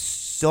all look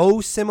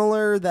so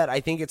similar that I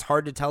think it's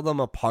hard to tell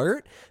them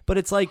apart. But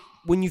it's like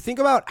when you think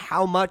about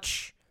how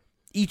much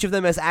each of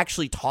them has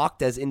actually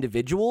talked as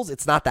individuals,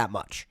 it's not that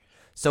much.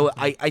 So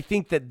I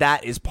think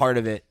that is part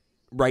of it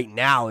right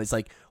now is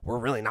like we're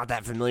really not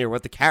that familiar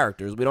with the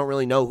characters. We don't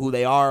really know who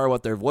they are,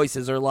 what their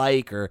voices are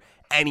like, or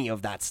any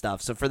of that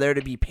stuff. So for there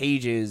to be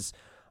pages,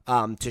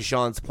 to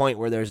Sean's point,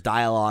 where there's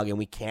dialogue and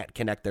we can't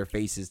connect their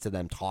faces to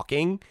them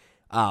talking,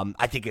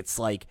 I think it's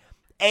like,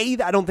 A,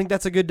 I don't think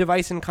that's a good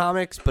device in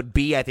comics, but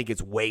B, I think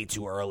it's way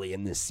too early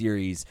in this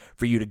series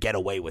for you to get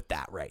away with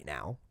that right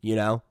now, you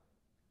know?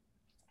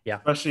 Yeah.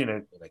 Especially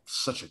in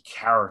such a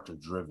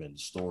character-driven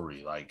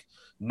story. Like,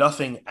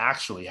 nothing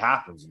actually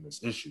happens in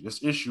this issue.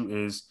 This issue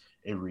is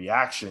a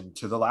reaction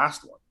to the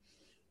last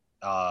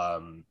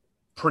one,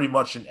 pretty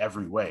much in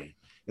every way.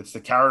 It's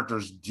the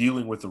characters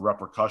dealing with the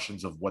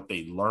repercussions of what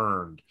they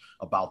learned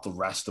about the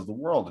rest of the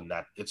world, and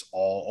that it's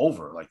all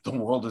over. Like, the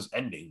world is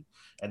ending,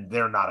 and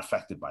they're not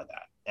affected by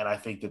that. And I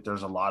think that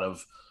there's a lot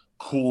of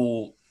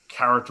cool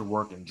character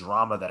work and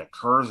drama that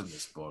occurs in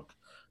this book.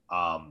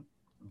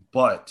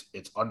 But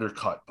it's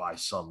undercut by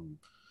some,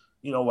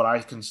 what I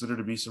consider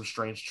to be some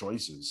strange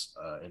choices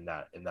in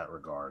that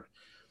regard.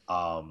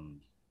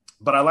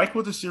 But I like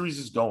where the series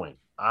is going.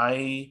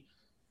 I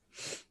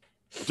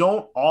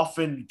don't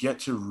often get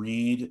to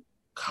read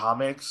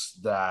comics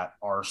that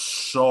are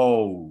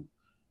so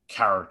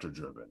character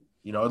driven.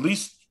 At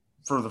least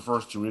for the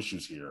first two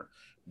issues here.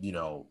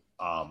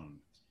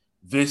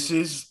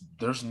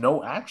 There's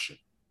no action.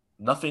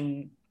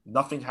 Nothing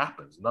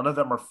happens. None of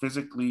them are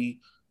physically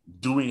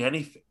doing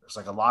anything. There's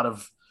like a lot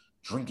of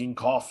drinking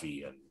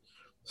coffee and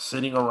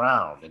sitting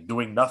around and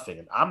doing nothing.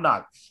 And I'm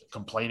not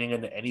complaining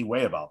in any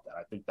way about that.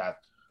 I think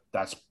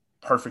that's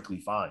perfectly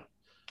fine.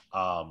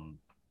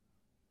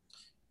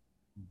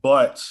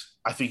 But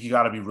I think you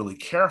got to be really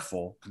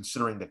careful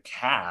considering the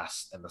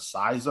cast and the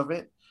size of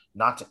it,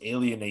 not to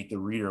alienate the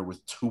reader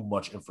with too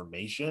much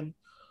information.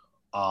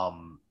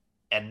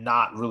 and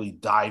not really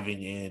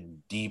diving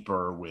in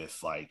deeper with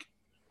like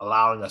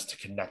allowing us to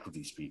connect with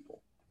these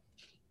people.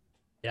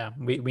 Yeah,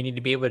 we need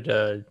to be able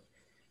to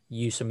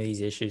use some of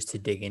these issues to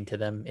dig into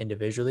them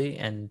individually,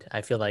 and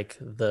I feel like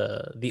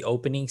the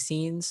opening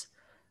scenes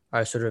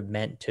are sort of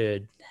meant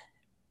to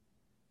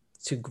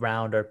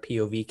ground our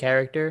POV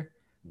character,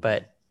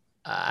 but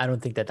I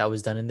don't think that that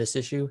was done in this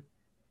issue.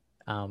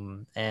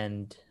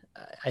 And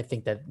I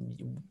think that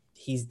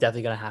he's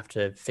definitely gonna have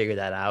to figure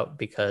that out,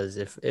 because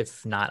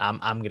if not,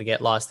 I'm gonna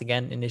get lost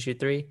again in issue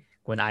 3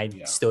 when I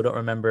still don't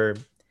remember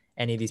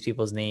any of these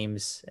people's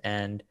names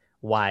and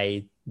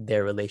why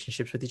their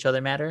relationships with each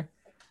other matter.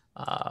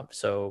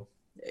 So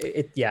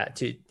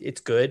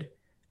it's good.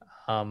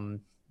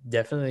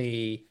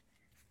 Definitely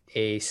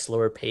a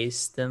slower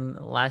pace than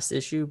last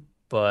issue,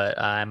 but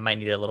I might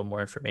need a little more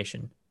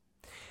information.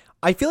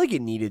 I feel like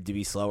it needed to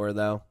be slower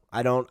though.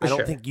 I don't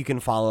sure. think you can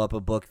follow up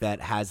a book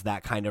that has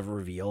that kind of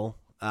reveal.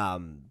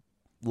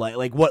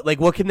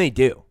 What can they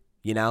do?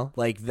 You know,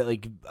 I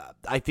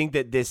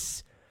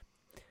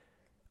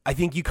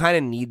think you kind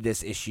of need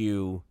this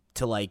issue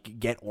to like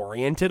get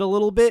oriented a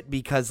little bit,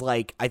 because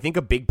like I think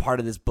a big part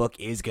of this book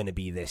is going to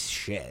be this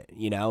shit,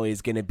 you know,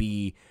 is going to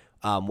be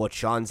what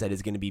Sean said,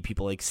 is going to be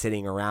people like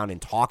sitting around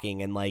and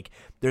talking, and like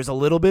there's a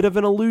little bit of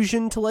an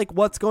allusion to like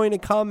what's going to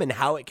come and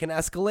how it can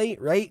escalate,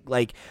 right?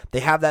 Like they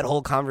have that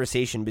whole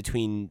conversation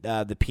between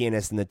the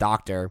pianist and the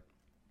doctor,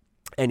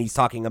 and he's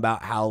talking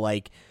about how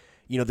like,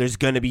 you know, there's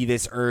going to be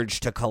this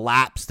urge to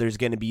collapse. There's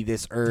going to be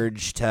this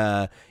urge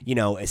to, you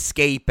know,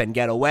 escape and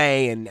get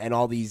away, and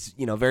all these,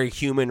 you know, very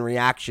human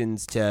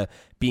reactions to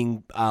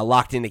being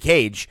locked in a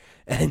cage.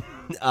 And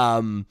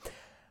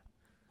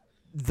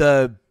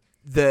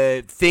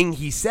the thing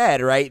he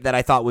said, right, that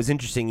I thought was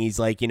interesting, he's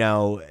like, you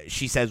know,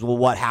 she says, well,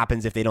 what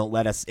happens if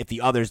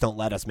the others don't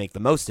let us make the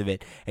most of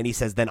it? And he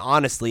says, then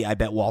honestly, I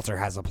bet Walter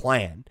has a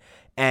plan.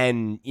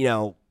 And, you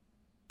know,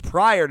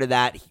 prior to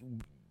that,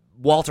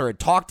 Walter had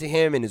talked to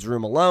him in his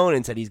room alone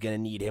and said he's going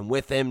to need him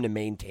with him to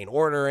maintain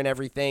order and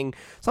everything.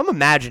 So I'm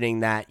imagining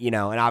that, you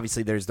know, and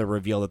obviously there's the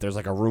reveal that there's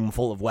like a room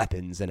full of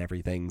weapons and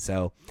everything.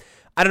 So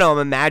I don't know. I'm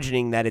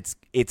imagining that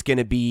it's going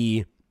to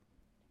be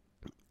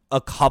a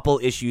couple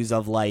issues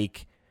of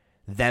like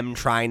them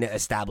trying to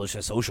establish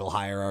a social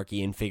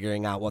hierarchy and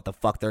figuring out what the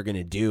fuck they're going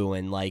to do,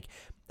 and like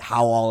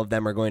how all of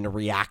them are going to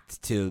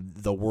react to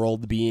the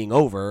world being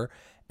over.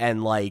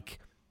 And like,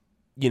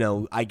 you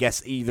know, I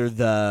guess either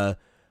the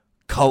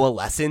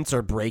coalescence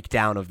or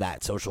breakdown of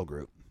that social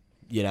group,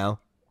 you know?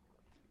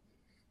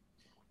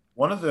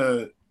 One of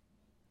the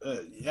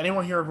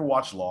anyone here ever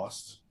watched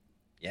Lost?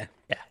 Yeah.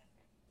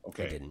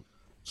 Okay. I didn't.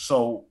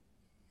 So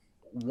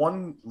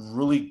one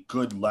really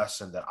good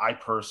lesson that I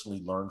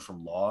personally learned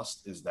from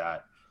Lost is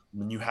that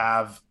when you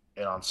have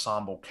an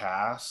ensemble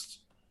cast,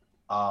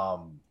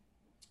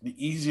 the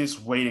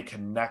easiest way to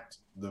connect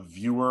the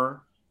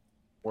viewer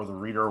or the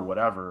reader or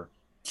whatever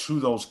to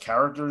those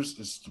characters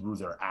is through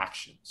their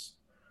actions,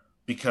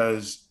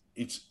 because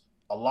it's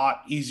a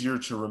lot easier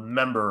to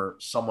remember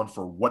someone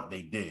for what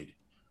they did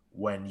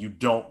when you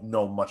don't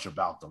know much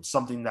about them.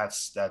 Something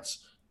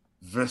that's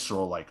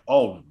visceral, like,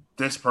 oh,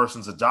 this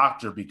person's a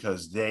doctor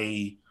because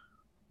they,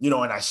 you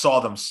know, and I saw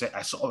them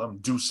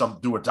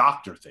do a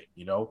doctor thing,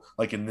 you know,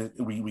 like, and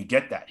we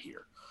get that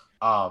here.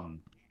 And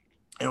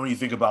when you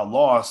think about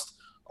Lost,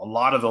 a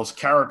lot of those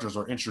characters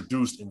are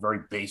introduced in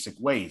very basic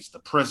ways: the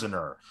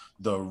prisoner,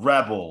 the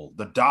rebel,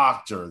 the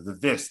doctor, the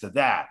this, the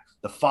that,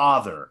 the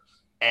father.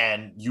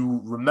 And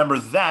you remember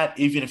that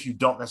even if you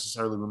don't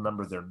necessarily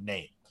remember their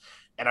name.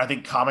 And I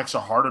think comics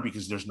are harder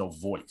because there's no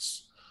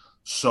voice.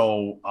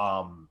 So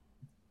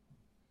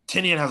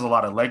Tinian has a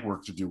lot of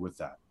legwork to do with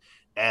that.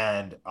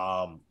 And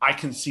I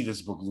can see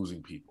this book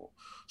losing people.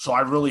 So I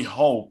really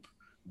hope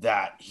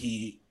that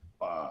he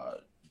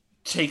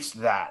takes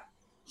that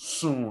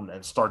soon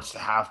and starts to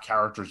have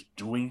characters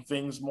doing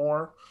things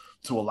more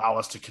to allow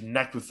us to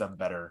connect with them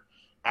better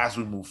as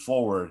we move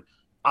forward.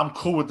 I'm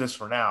cool with this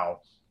for now,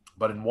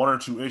 but in 1 or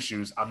 2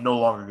 issues, I'm no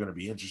longer going to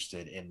be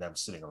interested in them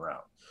sitting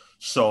around.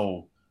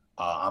 So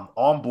I'm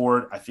on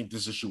board. I think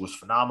this issue was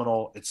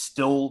phenomenal. It's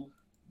still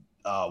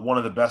one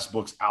of the best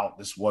books out.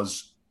 This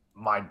was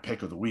my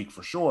pick of the week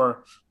for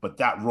sure, but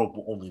that rope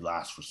will only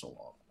last for so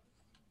long.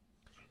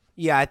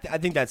 Yeah, I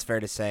think that's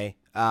fair to say.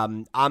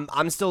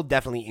 I'm still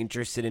definitely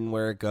interested in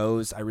where it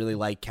goes. I really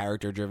like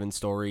character-driven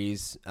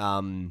stories,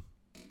 and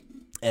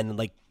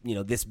like, you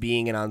know, this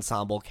being an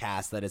ensemble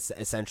cast that is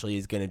essentially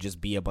is going to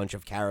just be a bunch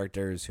of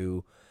characters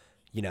who,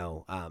 you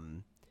know,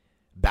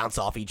 bounce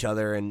off each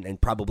other and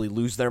probably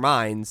lose their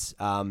minds.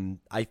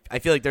 I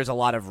feel like there's a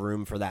lot of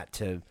room for that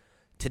to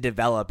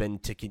develop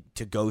and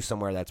to go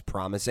somewhere that's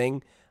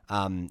promising.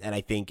 And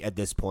I think at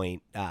this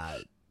point,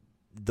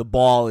 the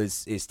ball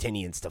is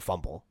Tinian's to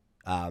fumble,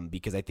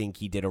 because I think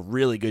he did a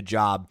really good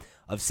job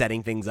of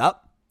setting things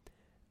up.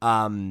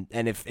 And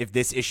if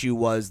this issue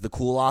was the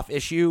cool off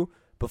issue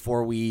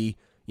before we,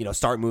 you know,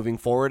 start moving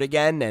forward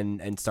again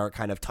and start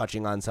kind of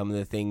touching on some of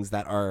the things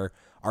that are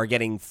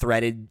getting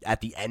threaded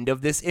at the end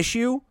of this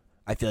issue,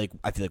 I feel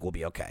like we'll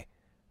be okay.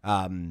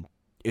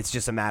 It's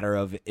just a matter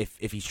of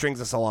if he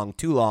strings us along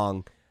too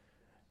long.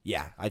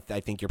 Yeah, I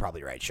think you're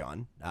probably right,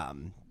 Sean.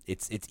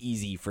 It's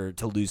easy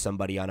to lose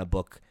somebody on a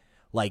book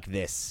like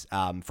this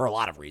for a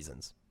lot of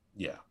reasons.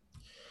 Yeah.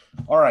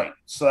 All right,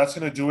 so that's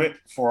going to do it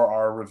for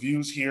our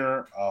reviews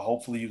here.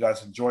 Hopefully you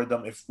guys enjoyed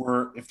them.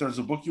 If there's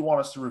a book you want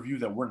us to review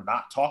that we're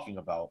not talking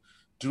about,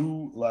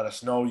 do let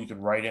us know. You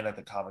can write in at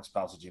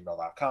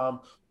thecomicspals@gmail.com,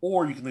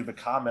 or you can leave a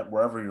comment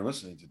wherever you're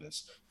listening to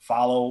this.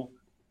 Follow,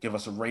 give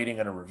us a rating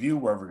and a review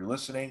wherever you're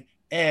listening.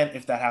 And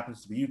if that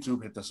happens to be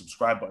YouTube, hit the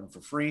subscribe button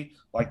for free.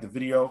 Like the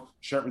video,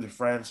 share it with your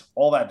friends.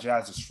 All that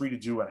jazz is free to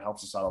do and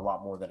helps us out a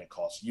lot more than it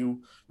costs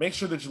you. Make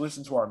sure that you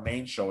listen to our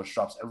main show, which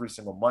drops every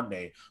single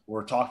Monday,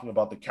 where we're talking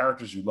about the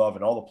characters you love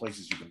and all the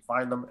places you can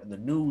find them and the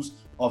news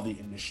of the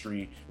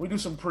industry. We do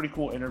some pretty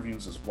cool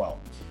interviews as well.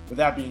 With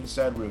that being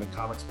said, we're the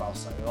Comics Pals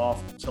signing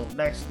off. Until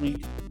next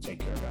week, take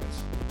care,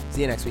 guys. See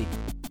you next week.